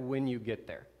you that when you get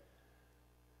there.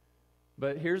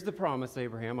 But here's the promise,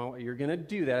 Abraham. You're going to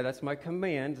do that. That's my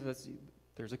command.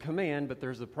 There's a command, but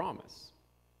there's a promise.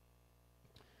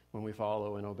 When we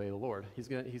follow and obey the Lord, he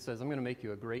says, I'm going to make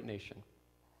you a great nation.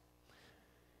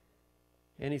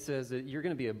 And he says that you're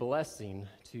going to be a blessing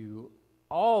to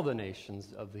all the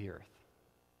nations of the earth.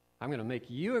 I'm going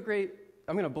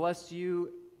to bless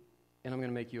you, and I'm going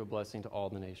to make you a blessing to all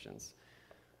the nations.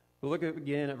 We'll look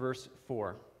again at verse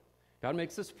 4. God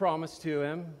makes this promise to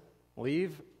him,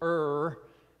 leave Ur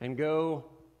and go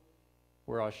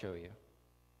where I'll show you.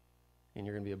 And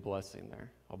you're going to be a blessing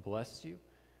there. I'll bless you.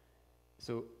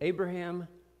 So Abraham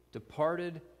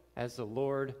departed as the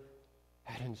Lord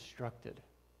had instructed.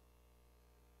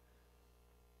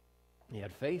 He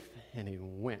had faith and he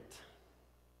went.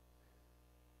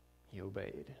 He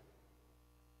obeyed.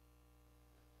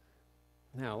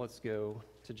 Now let's go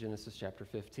to Genesis chapter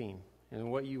 15.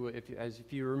 And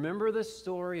if you remember this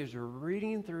story, as you're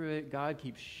reading through it, God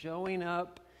keeps showing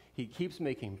up. He keeps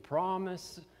making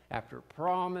promise after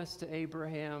promise to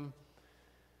Abraham.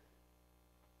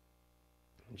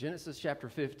 Genesis chapter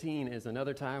 15 is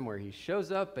another time where he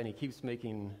shows up and he keeps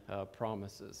making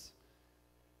promises.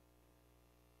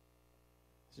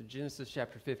 So Genesis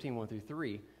chapter 15, 1 through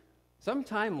 3.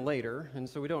 Sometime later, and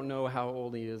so we don't know how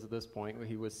old he is at this point.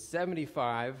 He was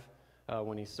 75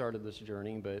 when he started this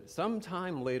journey, but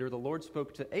sometime later the Lord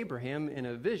spoke to Abraham in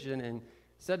a vision and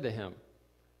said to him,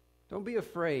 don't be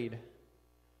afraid.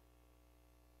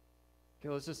 Okay,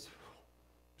 let's just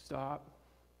stop.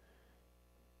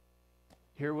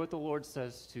 Hear what the Lord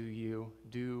says to you.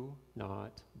 Do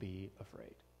not be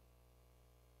afraid.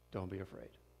 Don't be afraid.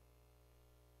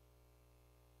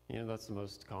 You know, that's the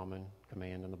most common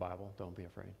command in the Bible. Don't be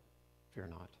afraid. Fear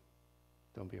not.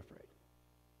 Don't be afraid.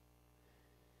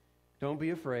 Don't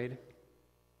be afraid.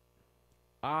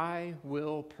 I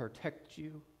will protect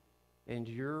you, and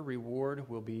your reward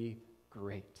will be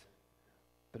great.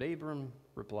 But Abram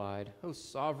replied, O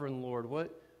sovereign Lord,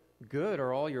 what good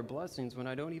are all your blessings when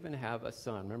I don't even have a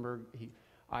son? Remember,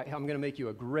 I'm going to make you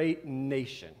a great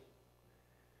nation.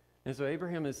 And so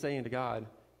Abraham is saying to God,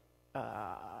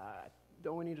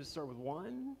 don't we need to start with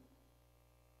one?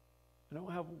 I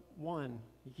don't have one.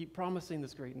 You keep promising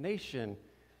this great nation,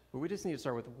 but we just need to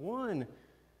start with one.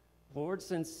 Lord,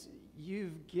 since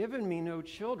you've given me no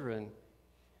children,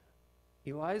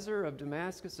 Eliezer of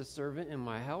Damascus, a servant in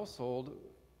my household,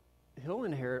 he'll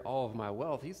inherit all of my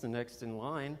wealth. He's the next in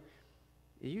line.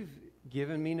 You've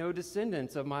given me no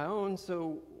descendants of my own,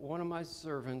 so one of my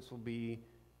servants will be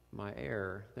my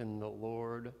heir. Then the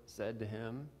Lord said to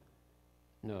him,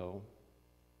 no,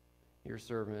 your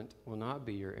servant will not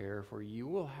be your heir, for you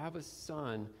will have a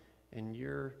son of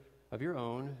your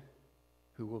own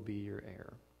who will be your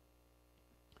heir.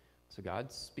 So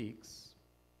God speaks.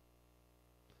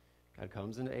 God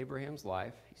comes into Abraham's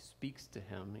life. He speaks to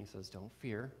him. He says, don't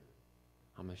fear.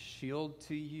 I'm a shield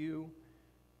to you.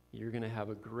 You're going to have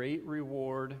a great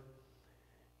reward.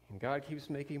 And God keeps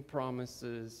making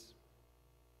promises.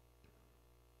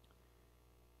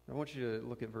 I want you to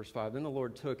look at verse 5. Then the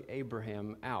Lord took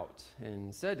Abraham out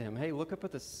and said to him, hey, look up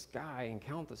at the sky and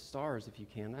count the stars if you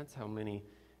can. That's how many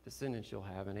descendants you'll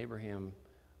have. And Abraham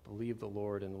believed the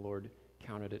Lord, and the Lord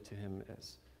counted it to him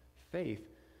as faith.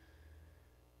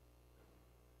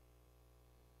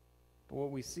 But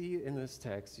what we see in this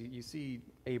text, you see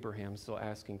Abraham still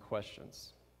asking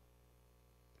questions.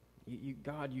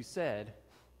 God, you said,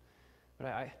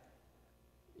 but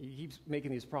he keeps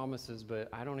making these promises, but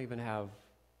I don't even have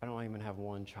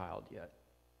one child yet.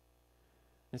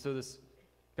 And so this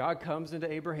God comes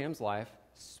into Abraham's life,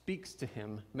 speaks to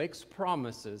him, makes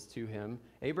promises to him.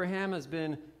 Abraham has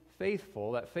been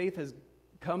faithful. That faith has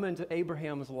come into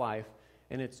Abraham's life,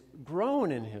 and it's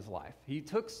grown in his life. He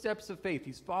took steps of faith.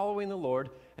 He's following the Lord,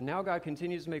 and now God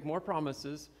continues to make more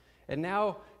promises, and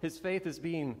now his faith is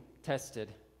being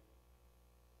tested.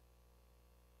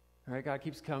 All right, God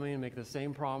keeps coming and making the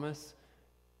same promise.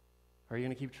 Are you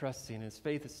going to keep trusting? His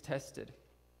faith is tested.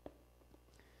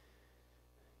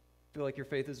 Feel like your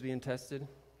faith is being tested?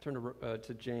 Turn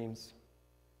to James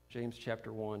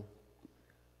chapter 1.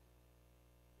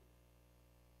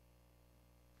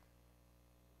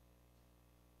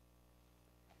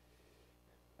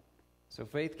 So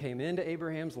faith came into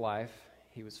Abraham's life.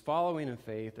 He was following in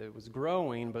faith. It was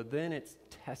growing, but then it's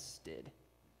tested.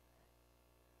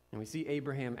 And we see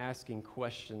Abraham asking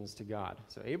questions to God.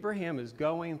 So Abraham is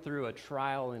going through a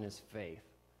trial in his faith.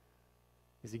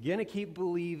 Is he going to keep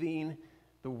believing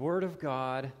the word of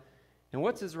God? And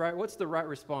what's the right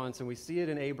response? And we see it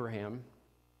in Abraham.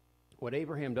 What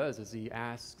Abraham does is he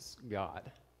asks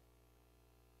God,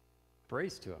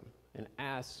 prays to him, and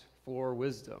asks for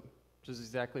wisdom, which is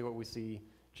exactly what we see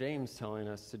James telling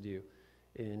us to do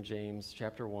in James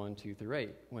chapter 1, 2 through 8,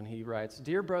 when he writes,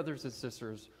 "Dear brothers and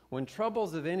sisters, when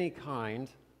troubles of any kind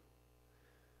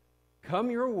come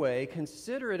your way,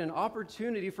 consider it an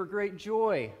opportunity for great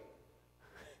joy."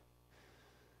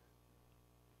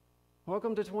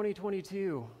 Welcome to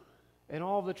 2022 and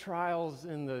all the trials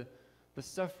and the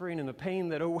suffering and the pain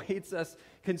that awaits us.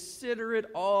 Consider it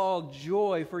all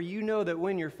joy, for you know that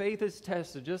when your faith is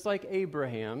tested, just like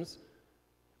Abraham's,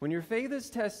 when your faith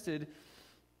is tested,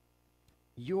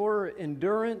 your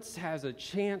endurance has a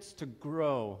chance to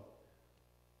grow.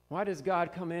 Why does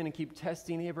God come in and keep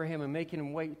testing Abraham and making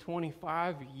him wait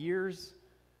 25 years?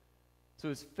 So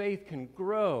his faith can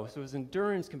grow, so his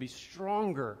endurance can be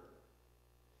stronger.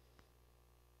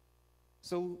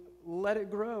 So let it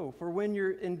grow, for when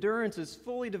your endurance is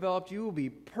fully developed, you will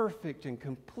be perfect and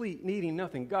complete, needing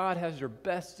nothing. God has your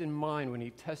best in mind when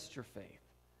he tests your faith.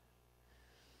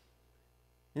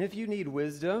 And if you need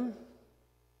wisdom,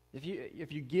 if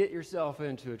you get yourself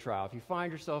into a trial, if you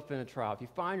find yourself in a trial, if you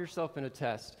find yourself in a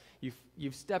test,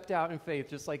 you've stepped out in faith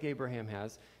just like Abraham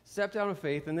has, stepped out in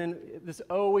faith, and then this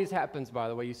always happens, by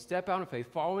the way. You step out in faith,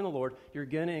 following the Lord, you're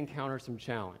going to encounter some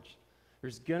challenge.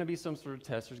 There's going to be some sort of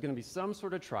test. There's going to be some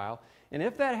sort of trial. And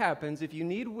if that happens, if you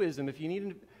need wisdom, if you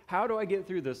need, how do I get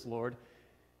through this, Lord?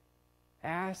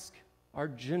 Ask our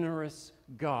generous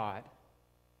God.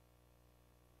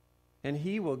 And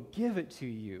he will give it to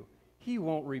you. He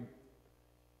won't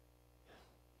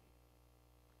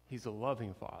He's a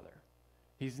loving Father.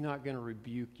 He's not going to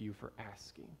rebuke you for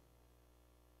asking.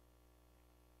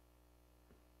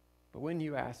 But when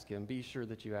you ask him, be sure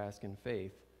that you ask in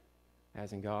faith,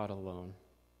 as in God alone.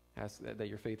 Ask that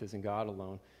your faith is in God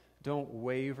alone. Don't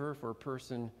waver for a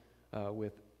person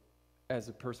as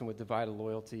a person with divided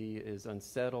loyalty is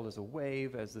unsettled as a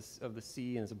wave of the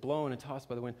sea and is blown and tossed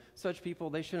by the wind. Such people,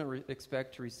 they shouldn't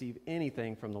expect to receive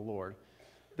anything from the Lord.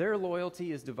 Their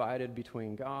loyalty is divided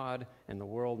between God and the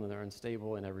world, and they're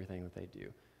unstable in everything that they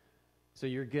do. So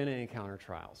you're going to encounter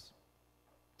trials.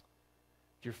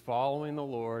 If you're following the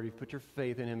Lord, you've put your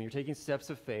faith in him, you're taking steps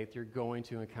of faith, you're going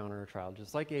to encounter a trial,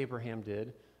 just like Abraham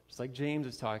did, just like James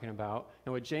is talking about.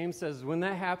 And what James says is when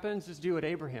that happens, just do what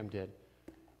Abraham did.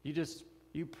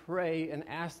 You pray and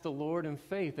ask the Lord in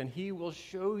faith, and he will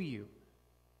show you.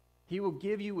 He will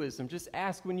give you wisdom. Just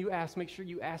ask when you ask. Make sure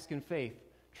you ask in faith,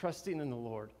 trusting in the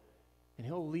Lord. And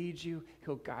he'll lead you.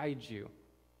 He'll guide you.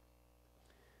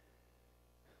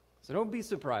 So don't be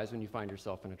surprised when you find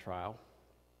yourself in a trial.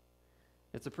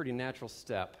 It's a pretty natural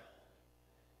step.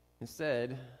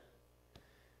 Instead,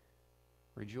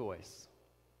 rejoice.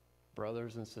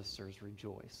 Brothers and sisters,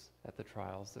 rejoice at the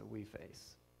trials that we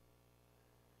face.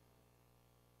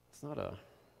 It's not an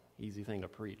easy thing to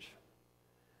preach.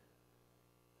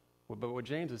 But what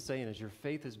James is saying is your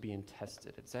faith is being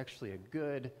tested. It's actually a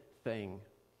good thing.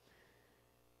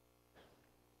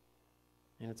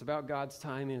 And it's about God's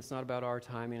timing. It's not about our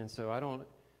timing. And so I don't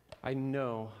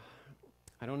know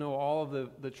all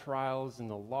of the trials and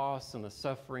the loss and the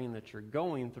suffering that you're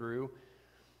going through.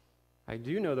 I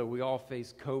do know that we all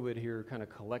face COVID here kind of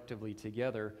collectively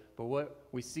together. But what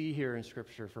we see here in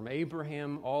Scripture from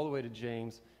Abraham all the way to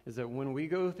James is that when we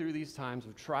go through these times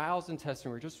of trials and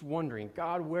testing, we're just wondering,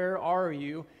 God, where are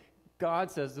you? God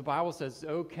says, the Bible says,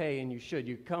 okay, and you should.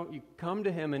 You come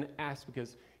to him and ask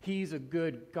because he's a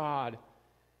good God.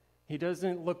 He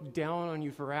doesn't look down on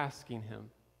you for asking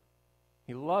him.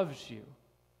 He loves you.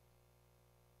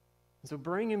 And so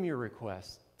bring him your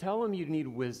request. Tell him you need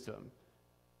wisdom.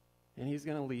 And he's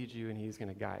going to lead you and he's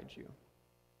going to guide you.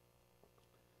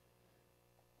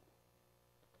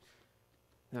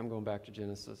 Now I'm going back to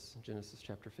Genesis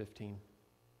chapter 15.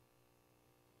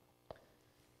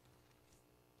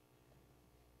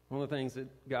 One of the things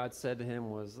that God said to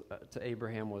him to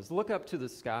Abraham was, look up to the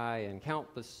sky and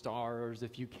count the stars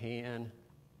if you can.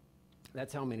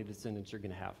 That's how many descendants you're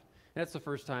going to have. And that's the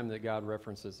first time that God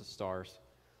references the stars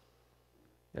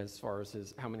as far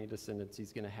as how many descendants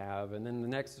he's going to have. And then the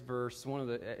next verse,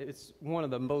 it's one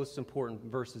of the most important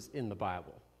verses in the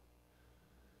Bible.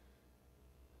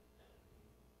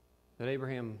 That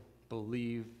Abraham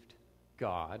believed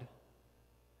God,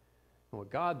 And what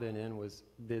God did was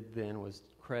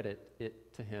credit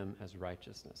it to him as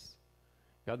righteousness.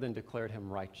 God then declared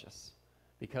him righteous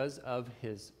because of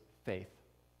his faith,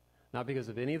 not because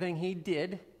of anything he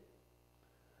did.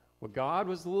 What God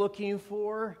was looking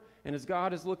for, and as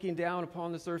God is looking down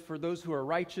upon this earth for those who are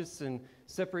righteous and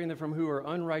separating them from who are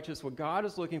unrighteous, what God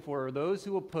is looking for are those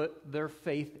who will put their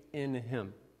faith in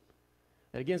him.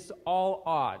 And against all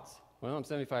odds, well, I'm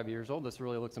 75 years old, this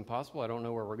really looks impossible, I don't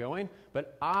know where we're going,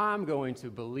 but I'm going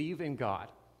to believe in God.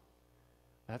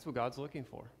 That's what God's looking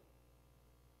for.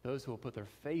 Those who will put their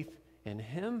faith in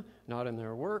him, not in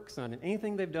their works, not in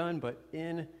anything they've done, but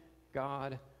in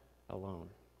God alone.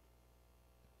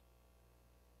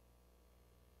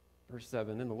 Verse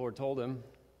 7, then the Lord told him,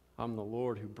 I'm the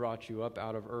Lord who brought you up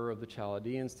out of Ur of the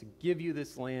Chaldeans to give you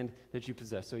this land that you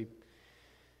possess. So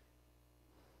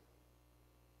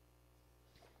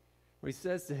what he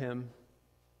says to him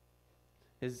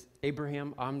is,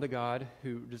 Abraham, I'm the God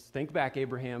who, just think back,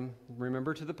 Abraham,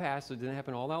 remember to the past, it didn't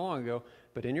happen all that long ago,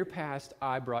 but in your past,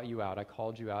 I brought you out, I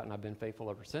called you out, and I've been faithful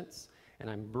ever since, and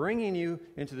I'm bringing you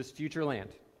into this future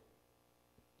land.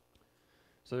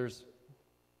 So there's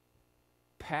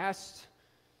past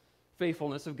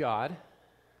faithfulness of God,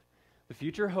 the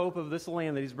future hope of this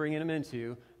land that he's bringing him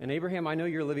into, and Abraham, I know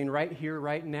you're living right here,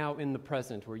 right now in the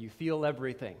present, where you feel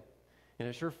everything, and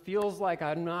it sure feels like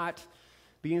I'm not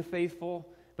being faithful,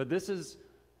 but this is,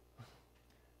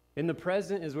 in the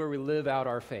present is where we live out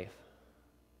our faith.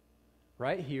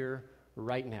 Right here,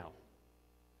 right now,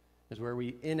 is where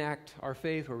we enact our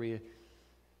faith, where we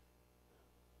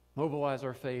mobilize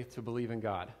our faith to believe in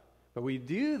God. But we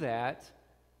do that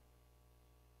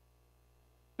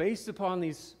based upon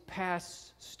these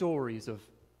past stories of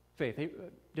faith. Hey,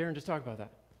 Darren, just talk about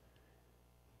that.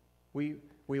 We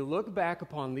look back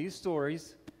upon these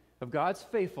stories of God's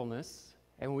faithfulness,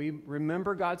 and we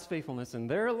remember God's faithfulness in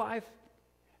their life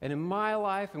and in my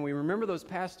life, and we remember those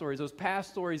past stories. Those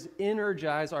past stories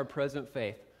energize our present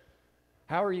faith.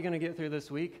 How are you going to get through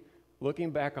this week? Looking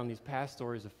back on these past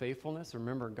stories of faithfulness,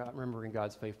 remembering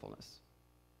God's faithfulness.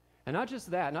 And not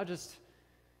just that, not just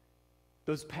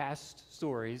those past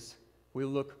stories, we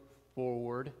look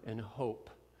forward and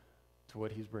hope to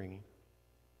what he's bringing.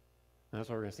 And that's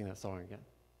why we're going to sing that song again.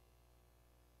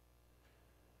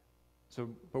 So,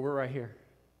 but we're right here.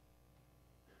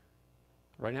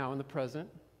 Right now in the present,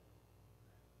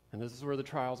 and this is where the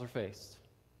trials are faced.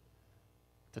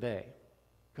 Today,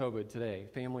 COVID today,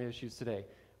 family issues today,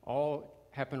 all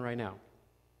happen right now.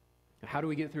 How do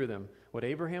we get through them? What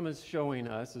Abraham is showing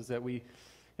us is that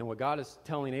and what God is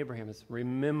telling Abraham is,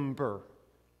 remember,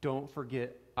 don't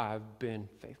forget I've been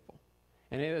faithful.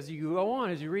 And as you go on,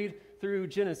 as you read through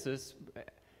Genesis,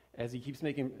 God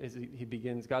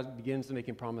begins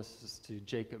making promises to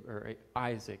Jacob, or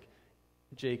Isaac,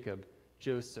 Jacob,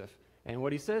 Joseph. And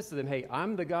what he says to them, hey,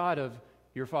 I'm the God of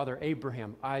your father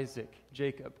Abraham, Isaac,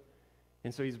 Jacob.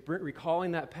 And so he's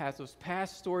recalling those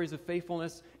past stories of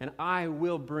faithfulness, and I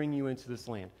will bring you into this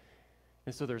land.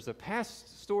 And so there's the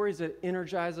past stories that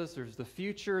energize us, there's the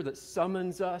future that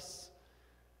summons us.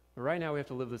 But right now we have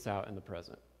to live this out in the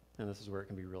present. And this is where it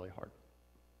can be really hard.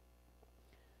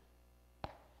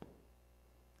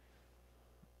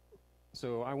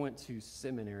 So I went to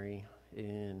seminary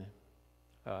in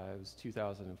it was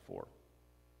 2004.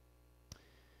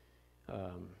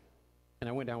 And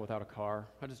I went down without a car.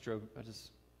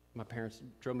 My parents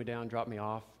drove me down, dropped me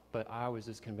off, but I was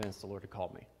just convinced the Lord had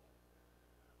called me.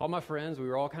 All my friends, we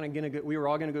were all going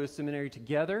to go to seminary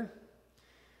together,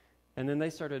 and then they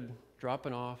started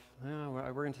dropping off.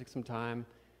 We're going to take some time,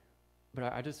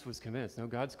 but I just was convinced, no,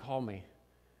 God's called me,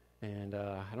 and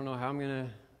I don't know how I'm going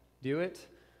to do it.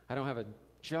 I don't have a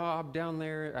job down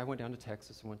there. I went down to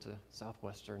Texas and went to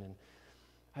Southwestern, and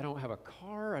I don't have a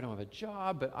car, I don't have a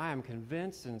job, but I am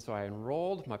convinced, and so I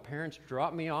enrolled. My parents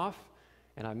dropped me off,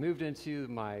 and I moved into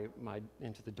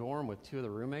into the dorm with two of the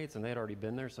roommates, and they had already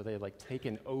been there, so they had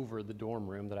taken over the dorm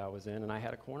room that I was in, and I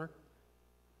had a corner.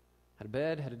 Had a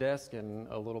bed, had a desk, and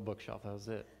a little bookshelf. That was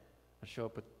it. I'd show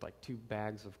up with 2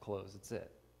 bags of clothes. That's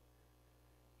it.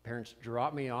 Parents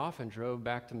dropped me off and drove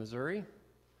back to Missouri.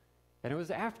 And it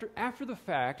was after the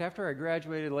fact, after I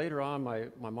graduated later on,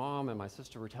 my mom and my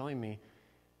sister were telling me,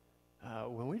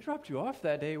 when we dropped you off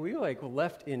that day, we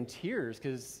left in tears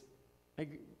because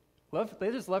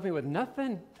they just left me with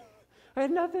nothing. I had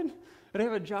nothing. I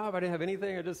didn't have a job. I didn't have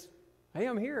anything. Hey,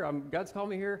 I'm here. God's called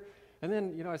me here. And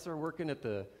then, I started working at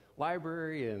the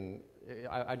library, and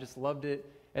I just loved it.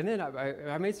 And then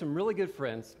I made some really good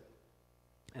friends,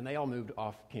 and they all moved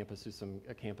off campus to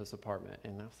a campus apartment.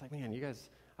 And I was like, man, you guys,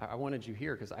 I wanted you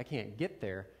here because I can't get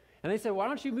there. And they said, why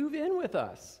don't you move in with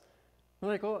us? I'm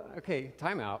like, well, okay,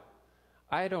 time out.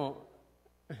 I don't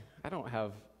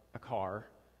have a car.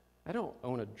 I don't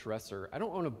own a dresser. I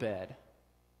don't own a bed.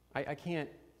 I can't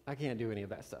do any of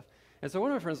that stuff. And so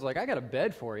one of my friends was like, I got a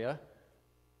bed for you.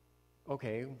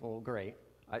 Okay, well, great.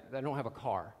 I don't have a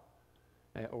car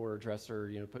or a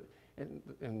dresser,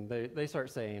 and they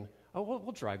start saying, oh,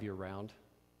 we'll drive you around.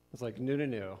 It's like,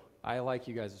 no. I like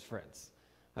you guys as friends.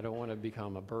 I don't want to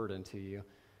become a burden to you.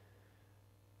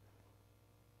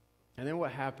 And then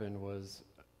what happened was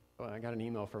I got an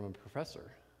email from a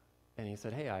professor, and he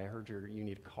said, hey, I heard you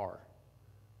need a car.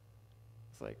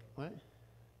 It's like, what?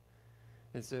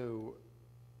 And so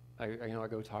I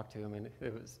go talk to him, and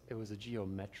it was a Geo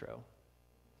Metro.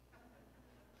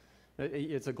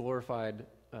 It's a glorified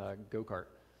go-kart.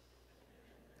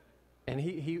 And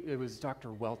it was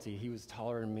Dr. Welty. He was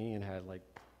taller than me and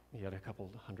he had a couple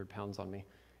 100 pounds on me.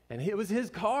 And it was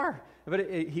his car. But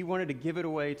he wanted to give it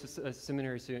away to a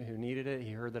seminary student who needed it.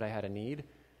 He heard that I had a need.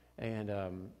 And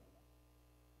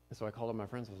so I called up my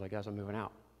friends. I was like, guys, I'm moving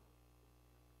out.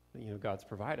 God's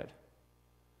provided.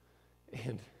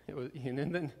 And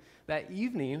then that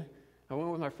evening, I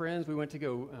went with my friends. We went to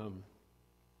go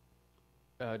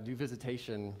do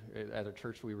visitation at a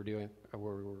church we were doing,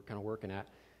 where we were kind of working at.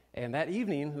 And that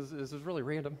evening, this is really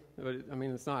random, but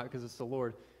it's not, because it's the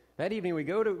Lord. That evening, we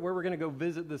go to where we're going to go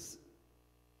visit this,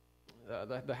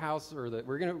 the house,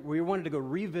 we wanted to go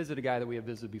revisit a guy that we had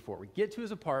visited before. We get to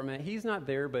his apartment. He's not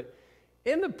there, but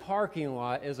in the parking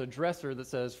lot is a dresser that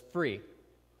says free.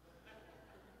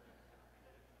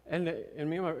 And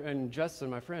me and Justin,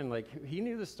 my friend, he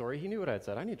knew the story. He knew what I had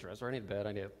said. I need a dresser. I need a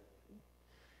bed.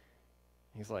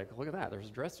 He's like, look at that. There's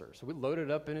a dresser. So we loaded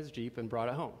it up in his Jeep and brought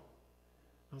it home.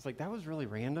 I was like, that was really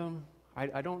random.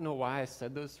 I don't know why I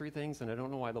said those three things, and I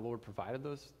don't know why the Lord provided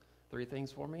those three things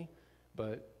for me.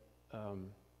 But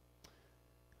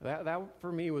that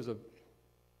for me was a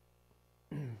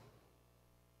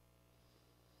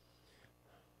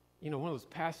one of those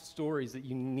past stories that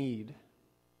you need.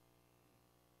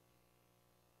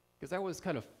 Because that was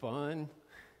kind of fun.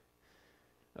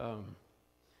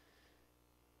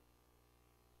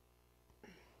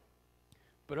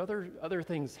 But other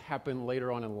things happen later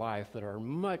on in life that are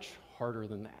much harder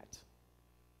than that.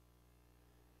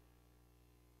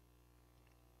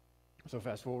 So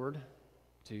fast forward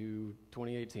to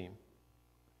 2018.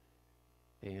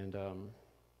 And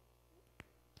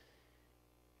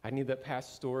I need that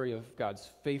past story of God's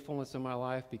faithfulness in my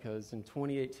life, because in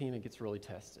 2018 it gets really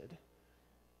tested.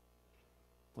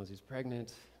 Lizzie's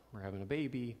pregnant, we're having a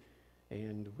baby,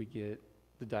 and we get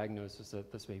the diagnosis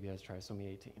that this baby has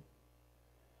trisomy 18.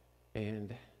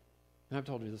 And I've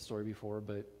told you this story before,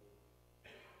 but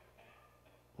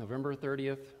November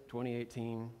 30th,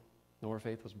 2018, Nora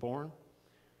Faith was born,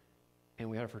 and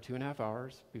we had her for 2.5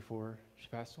 hours before she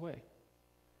passed away.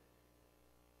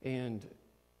 And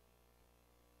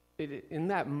in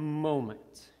that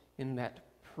moment, in that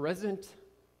present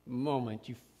moment,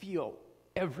 you feel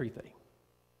everything.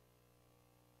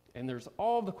 And there's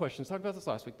all the questions. Talked about this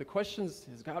last week. The questions,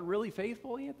 is God really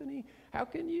faithful, Anthony? How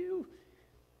can you?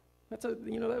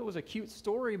 That was a cute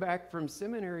story back from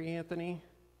seminary, Anthony.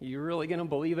 You really going to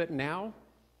believe it now?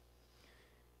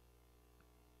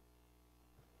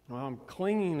 Well, I'm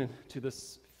clinging to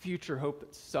this future hope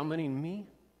that's summoning me.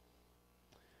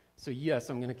 So yes,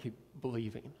 I'm going to keep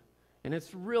believing. And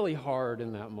it's really hard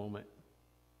in that moment.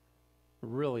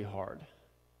 Really hard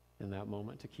in that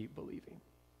moment to keep believing.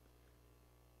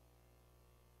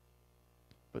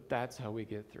 But that's how we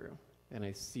get through. And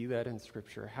I see that in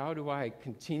Scripture. How do I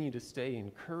continue to stay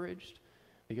encouraged?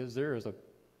 Because there is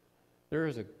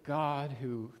a God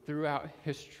who throughout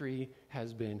history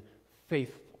has been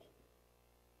faithful.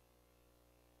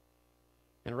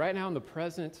 And right now in the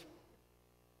present,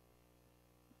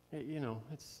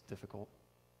 it's difficult.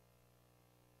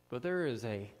 But there is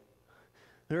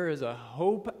a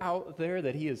hope out there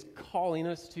that He is calling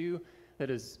us to that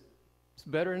is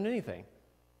better than anything.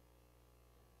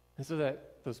 And so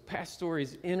that those past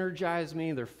stories energize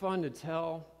me. They're fun to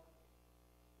tell.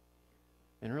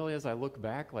 And really, as I look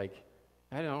back, I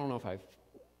don't know if I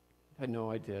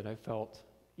know I did. I felt,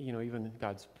 even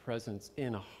God's presence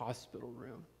in a hospital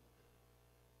room.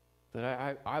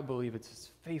 That I believe it's His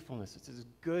faithfulness, it's His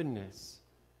goodness.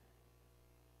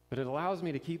 But it allows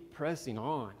me to keep pressing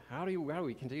on. How do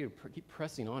we continue to keep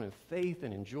pressing on in faith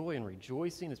and in joy and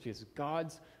rejoicing? It's because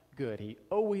God's good. He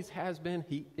always has been.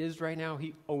 He is right now.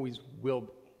 He always will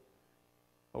be.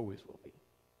 Always will be.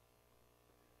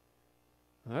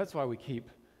 And that's why we keep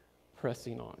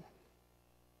pressing on.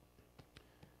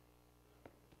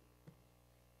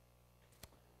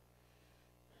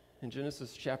 In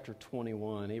Genesis chapter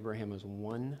 21, Abraham was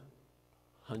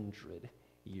 100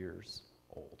 years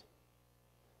old.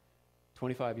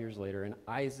 25 years later, and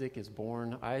Isaac is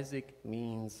born. Isaac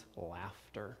means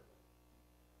laughter.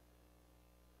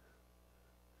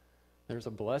 There's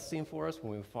a blessing for us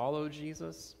when we follow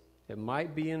Jesus. It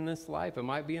might be in this life. It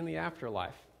might be in the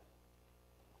afterlife.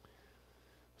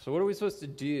 So what are we supposed to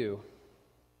do?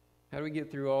 How do we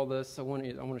get through all this? I want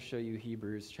to show you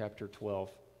Hebrews chapter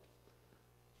 12.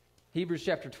 Hebrews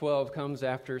chapter 12 comes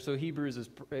after, so Hebrews is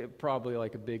probably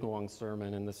like a big long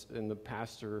sermon, and the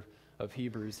pastor of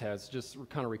Hebrews has just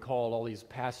kind of recalled all these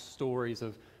past stories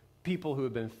of people who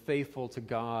have been faithful to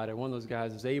God, and one of those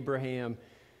guys is Abraham.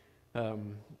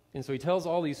 And so he tells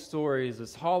all these stories,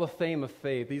 this hall of fame of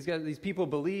faith. These people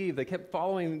believed, they kept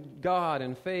following God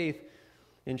in faith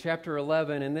in chapter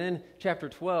 11, and then chapter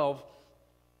 12.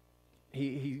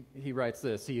 He writes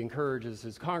this. He encourages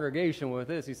his congregation with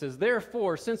this. He says,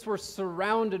 "Therefore, since we're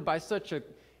surrounded by such a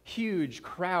huge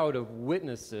crowd of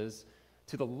witnesses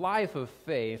to the life of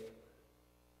faith,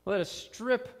 let us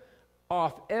strip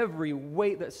off every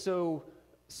weight that so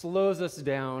slows us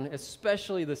down,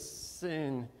 especially the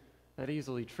sin that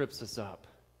easily trips us up.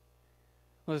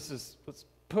 Let's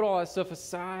put all that stuff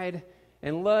aside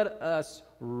and let us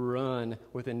run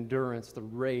with endurance the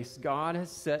race God has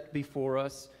set before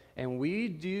us. And we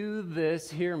do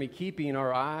this, hear me, keeping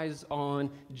our eyes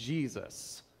on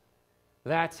Jesus."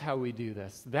 That's how we do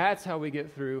this. That's how we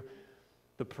get through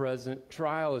the present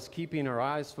trial, is keeping our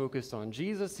eyes focused on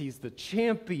Jesus. He's the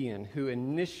champion who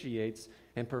initiates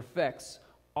and perfects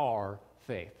our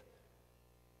faith.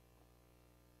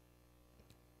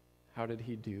 How did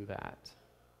he do that?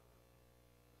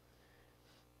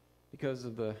 Because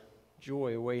of the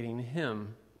joy awaiting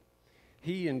him,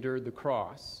 he endured the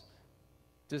cross,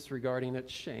 disregarding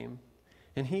its shame,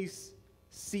 and he's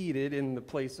seated in the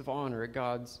place of honor at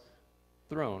God's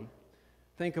throne.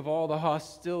 Think of all the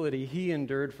hostility he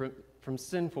endured from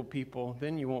sinful people.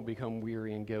 Then you won't become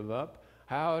weary and give up.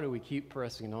 How do we keep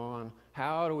pressing on?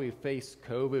 How do we face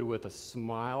COVID with a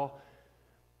smile?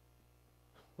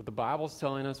 What the Bible's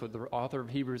telling us, what the author of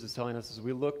Hebrews is telling us, is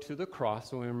we look to the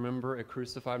cross and we remember a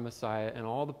crucified Messiah and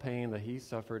all the pain that he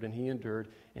suffered and he endured,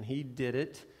 and he did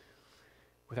it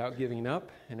without giving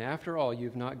up. And after all,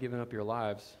 you've not given up your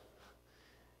lives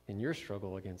in your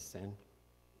struggle against sin,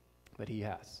 but he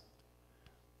has.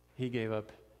 He gave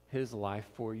up his life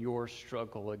for your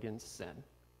struggle against sin.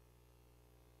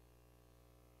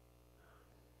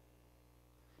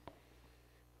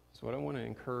 So what I want to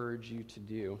encourage you to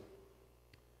do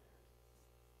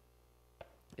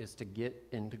is to get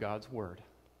into God's Word.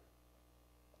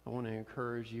 I want to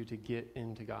encourage you to get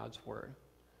into God's Word.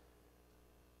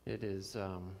 It is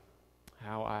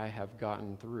how I have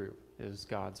gotten through, is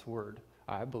God's Word.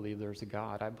 I believe there's a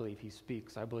God. I believe he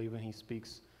speaks. I believe when he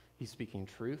speaks, he's speaking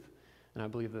truth. And I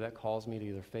believe that calls me to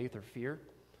either faith or fear.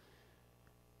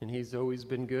 And he's always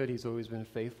been good. He's always been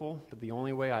faithful. But the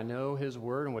only way I know his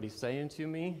word and what he's saying to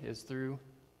me is through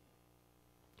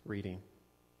reading.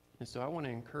 And so I want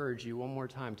to encourage you one more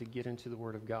time to get into the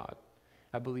Word of God.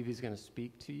 I believe he's going to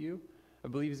speak to you. I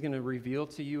believe he's going to reveal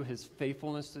to you his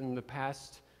faithfulness in the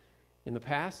past.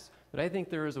 But I think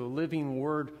there is a living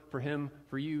word for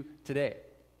you today.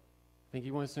 I think he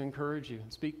wants to encourage you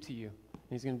and speak to you. And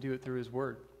he's going to do it through his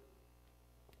word.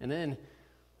 And then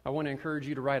I want to encourage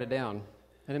you to write it down.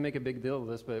 I didn't make a big deal of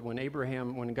this, but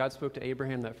when God spoke to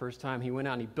Abraham that first time, he went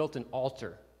out and he built an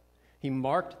altar. He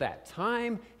marked that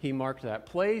time, he marked that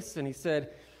place, and he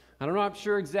said, I don't know, I'm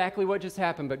sure exactly what just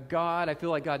happened, but God, I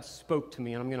feel like God spoke to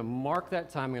me, and I'm going to mark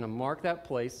that time, I'm going to mark that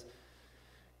place.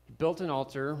 He built an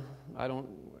altar.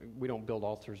 We don't build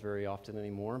altars very often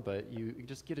anymore, but you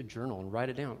just get a journal and write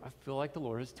it down. I feel like the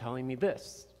Lord is telling me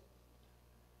this.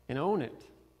 And own it.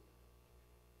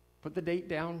 Put the date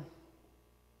down.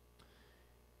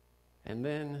 And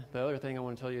then the other thing I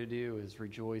want to tell you to do is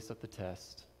rejoice at the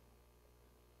test.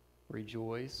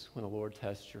 Rejoice when the Lord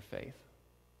tests your faith.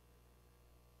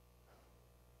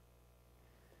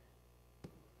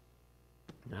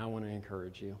 Now I want to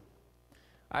encourage you.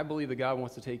 I believe that God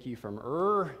wants to take you from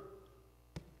Ur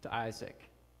to Isaac.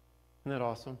 Isn't that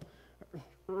awesome?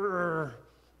 Ur.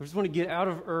 We just want to get out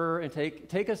of Ur and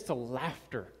take us to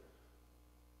laughter.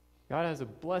 God has a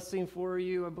blessing for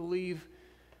you, I believe.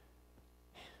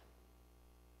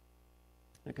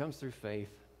 It comes through faith,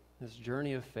 this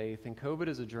journey of faith. And COVID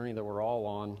is a journey that we're all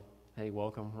on. Hey,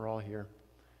 welcome. We're all here.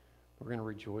 We're going to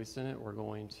rejoice in it. We're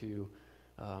going to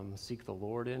seek the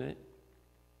Lord in it.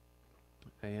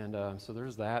 And so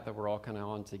there's that we're all kind of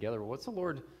on together. What's the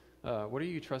Lord, what are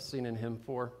you trusting in him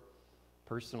for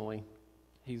personally?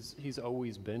 He's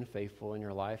always been faithful in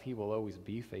your life. He will always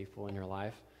be faithful in your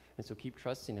life. And so keep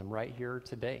trusting him right here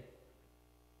today.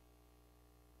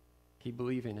 Keep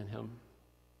believing in him.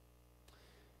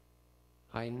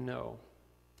 I know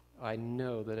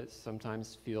that it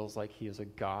sometimes feels like he is a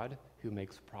God who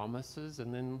makes promises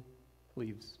and then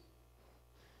leaves.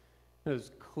 It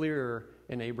was clear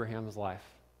in Abraham's life.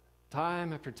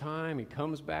 Time after time, he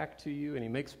comes back to you and he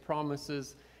makes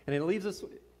promises and he leaves us.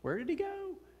 Where did he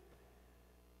go?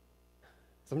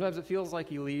 Sometimes it feels like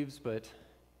he leaves, but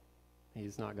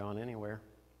he's not gone anywhere.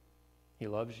 He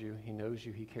loves you. He knows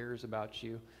you. He cares about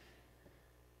you.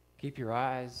 Keep your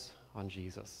eyes on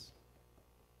Jesus,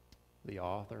 the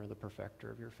author, the perfecter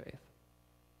of your faith.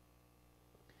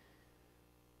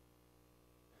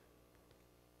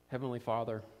 Heavenly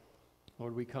Father,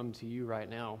 Lord, we come to you right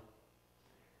now.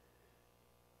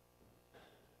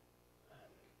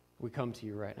 We come to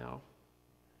you right now.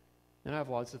 And I have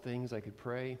lots of things I could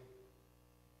pray.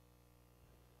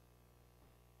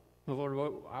 But Lord,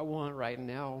 what I want right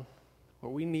now,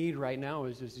 what we need right now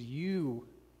is just you.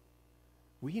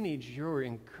 We need your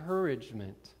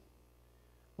encouragement.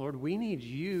 Lord, we need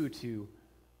you to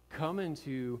come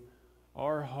into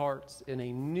our hearts in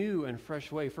a new and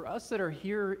fresh way. For us that are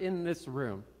here in this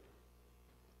room,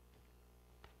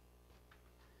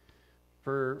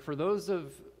 for those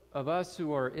of us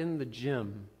who are in the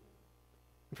gym,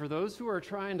 for those who are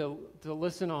trying to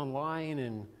listen online,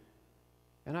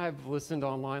 and I've listened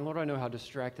online. Lord, I know how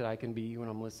distracted I can be when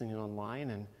I'm listening online.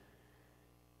 And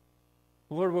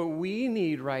Lord, what we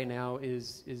need right now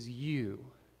is you.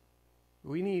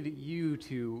 We need you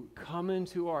to come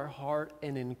into our heart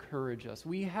and encourage us.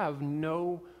 We have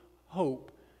no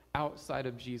hope outside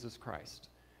of Jesus Christ.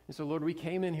 And so, Lord, we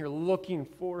came in here looking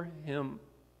for him.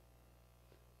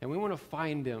 And we want to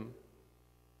find him.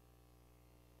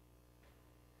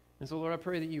 And so, Lord, I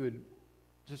pray that you would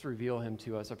just reveal him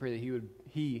to us. I pray that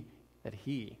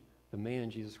he, the man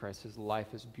Jesus Christ, his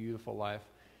life, his beautiful life,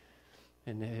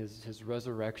 and his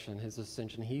resurrection, his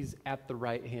ascension, he's at the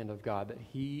right hand of God, that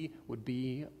he would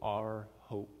be our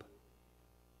hope.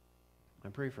 I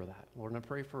pray for that, Lord, and I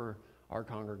pray for our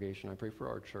congregation. I pray for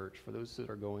our church, for those that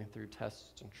are going through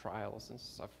tests and trials and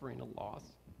suffering and loss.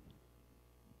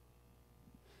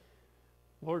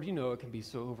 Lord, you know it can be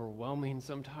so overwhelming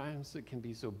sometimes. It can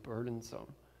be so burdensome.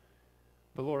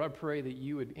 But Lord, I pray that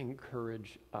you would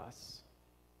encourage us.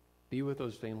 Be with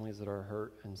those families that are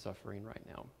hurt and suffering right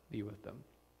now. Be with them.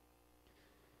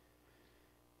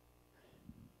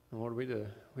 And Lord,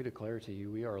 we declare to you,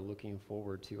 we are looking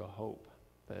forward to a hope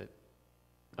that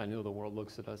I know the world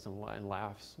looks at us and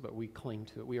laughs, but we cling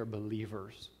to it. We are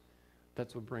believers.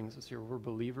 That's what brings us here. We're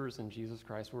believers in Jesus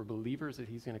Christ. We're believers that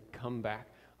he's going to come back.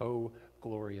 Oh,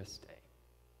 glorious day.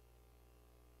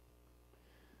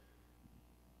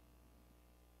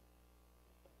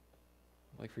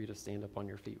 I'd like for you to stand up on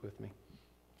your feet with me.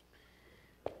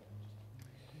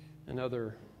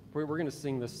 We're going to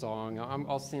sing this song.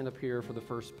 I'll stand up here for the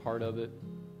first part of it.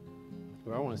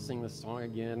 But I want to sing this song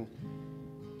again,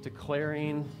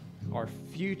 declaring our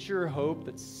future hope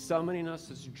that's summoning us,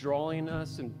 that's drawing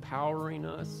us, empowering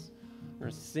us. We're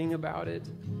going to sing about it.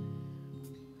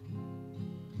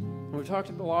 And we've talked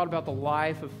a lot about the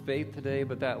life of faith today,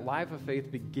 but that life of faith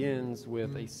begins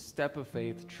with a step of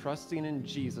faith, trusting in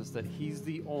Jesus that he's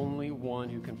the only one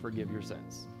who can forgive your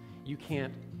sins. You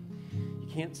can't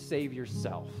save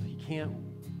yourself. You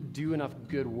can't do enough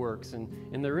good works.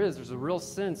 And there's a real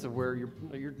sense of where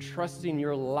you're trusting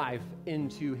your life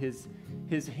into his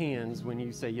hands when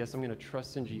you say, yes, I'm going to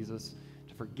trust in Jesus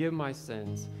to forgive my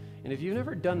sins. And if you've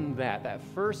never done that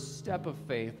first step of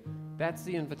faith, that's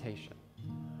the invitation.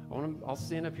 I'll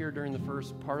stand up here during the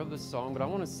first part of the song, but I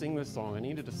want to sing this song. I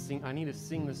need to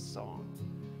sing this song.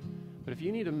 But if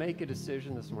you need to make a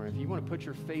decision this morning, if you want to put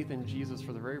your faith in Jesus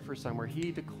for the very first time, where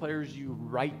he declares you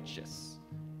righteous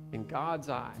in God's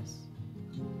eyes,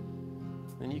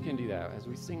 then you can do that. As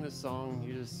we sing this song,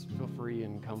 you just feel free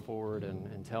and come forward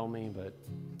and tell me. But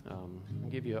I'll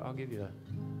give you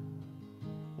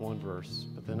one verse,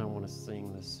 but then I want to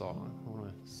sing this song. I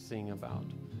want to sing about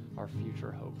our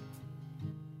future hope.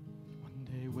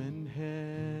 Day when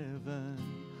heaven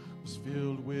was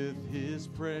filled with his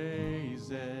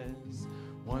praises,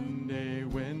 one day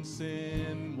when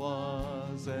sin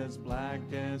was as black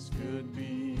as could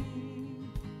be,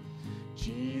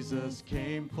 Jesus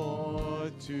came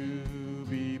forth to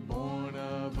be born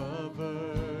of a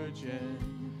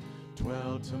virgin,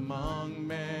 dwelt among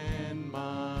men,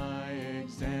 my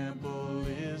example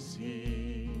is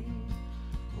he.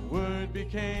 Word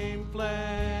became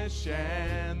flesh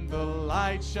and the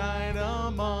light shined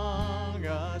among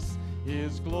us,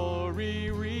 his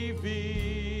glory revealed.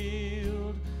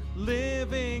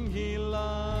 Living he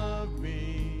loved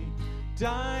me,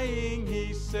 dying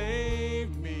he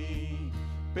saved me,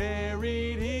 buried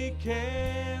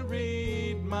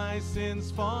carried my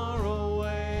sins far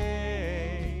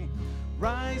away.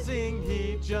 Rising,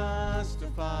 he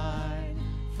justified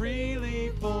freely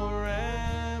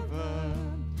forever.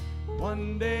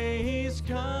 One day he's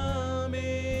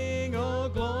coming, oh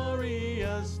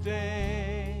glorious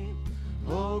day,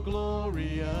 oh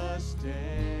glorious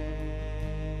day.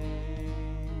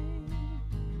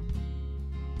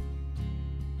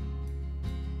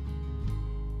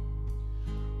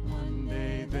 One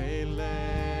day they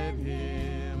led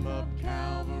him up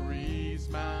Calvary's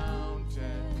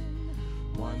mountain.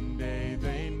 One day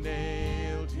they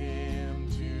nailed him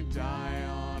to die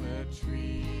on a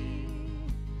tree.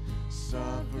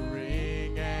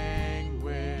 Suffering,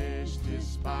 anguish,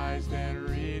 despised and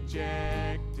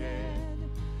rejected,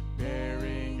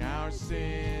 bearing our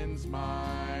sins,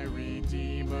 my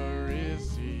Redeemer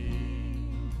is he.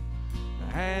 The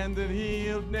hand that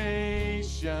healed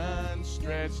nations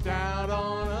stretched out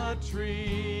on a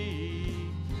tree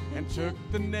and took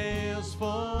the nails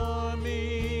for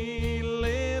me.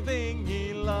 Living,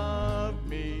 he loved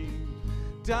me.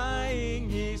 Dying,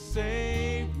 he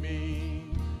saved me.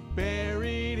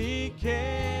 Buried, he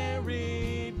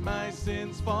carried my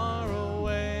sins far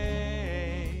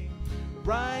away.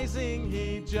 Rising,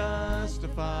 he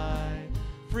justified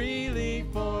freely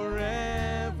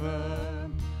forever.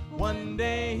 One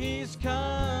day he's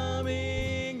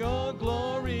coming, oh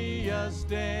glorious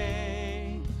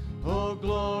day, oh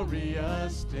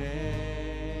glorious day.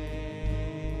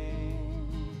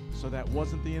 So that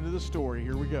wasn't the end of the story.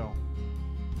 Here we go.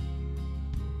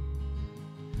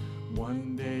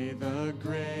 One day the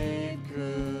grave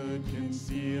could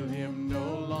conceal him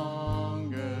no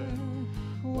longer.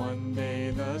 One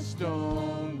day the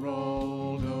stone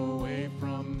rolled away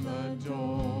from the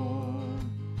door.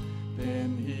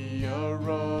 Then he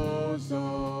arose,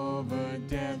 over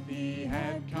death he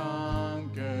had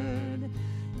conquered.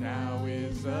 Now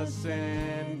is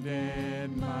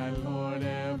ascended, my Lord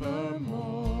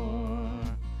evermore.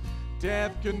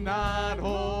 Death could not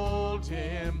hold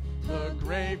him, the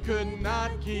grave could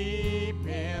not keep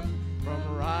him from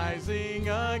rising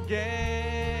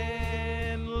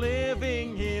again.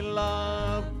 Living, he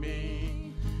loved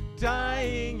me.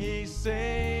 Dying, he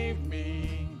saved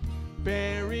me.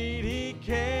 Buried, he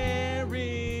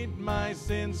carried my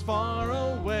sins far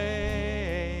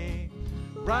away.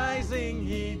 Rising,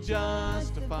 he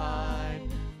justified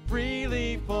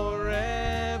freely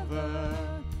forever.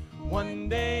 One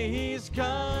day he's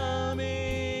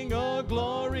coming, oh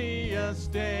glorious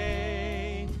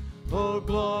day, oh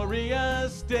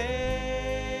glorious day,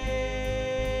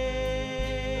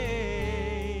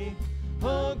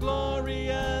 oh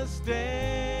glorious day.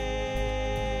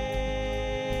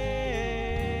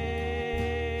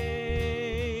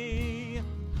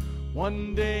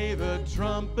 One day the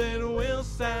trumpet will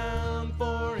sound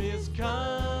for his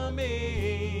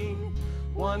coming.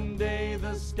 One day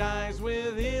the skies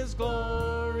with his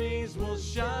glories will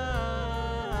shine.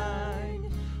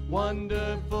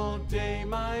 Wonderful day,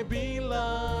 my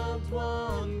beloved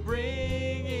one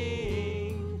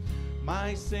bringing.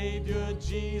 My Savior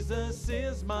Jesus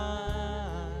is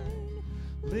mine.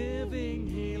 Living,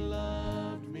 he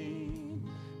loved me.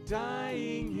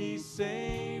 Dying, he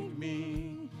saved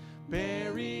me.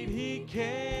 Buried, he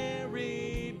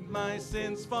carried my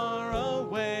sins far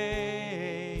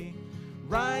away.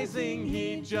 Rising,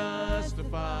 he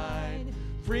justified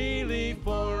freely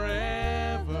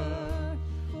forever.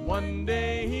 One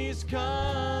day he's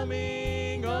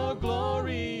coming, oh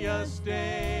glorious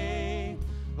day,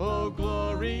 oh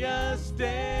glorious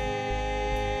day,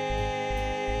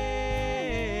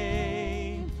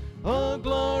 oh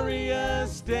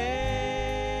glorious day,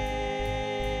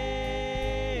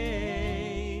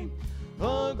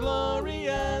 oh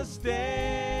glorious day.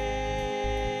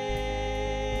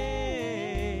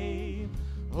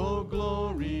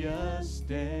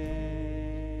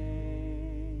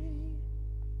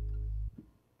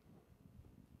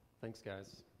 Thanks,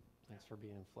 guys. Thanks for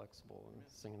being flexible and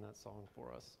singing that song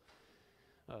for us.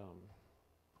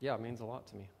 Yeah, it means a lot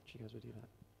to me that you guys would do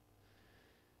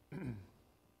that.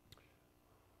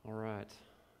 All right.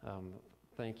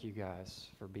 Thank you guys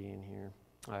for being here.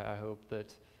 I hope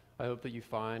that you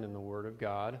find in the Word of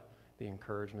God the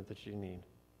encouragement that you need.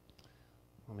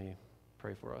 Let me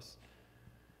pray for us.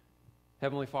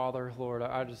 Heavenly Father, Lord,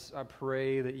 I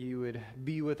pray that you would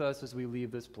be with us as we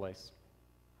leave this place.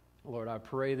 Lord, I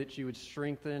pray that you would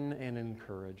strengthen and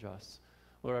encourage us.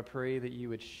 Lord, I pray that you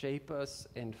would shape us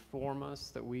and form us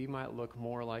that we might look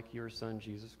more like your Son,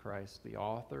 Jesus Christ, the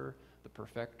author, the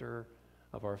perfecter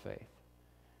of our faith.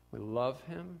 We love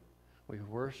him, we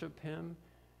worship him,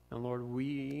 And Lord,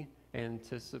 we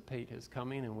anticipate his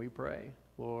coming, and we pray,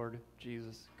 Lord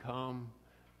Jesus, come,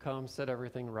 set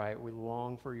everything right. We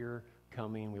long for your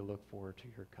coming. We look forward to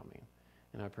your coming.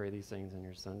 And I pray these things in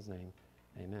your Son's name.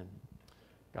 Amen.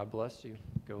 God bless you.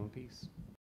 Go in peace.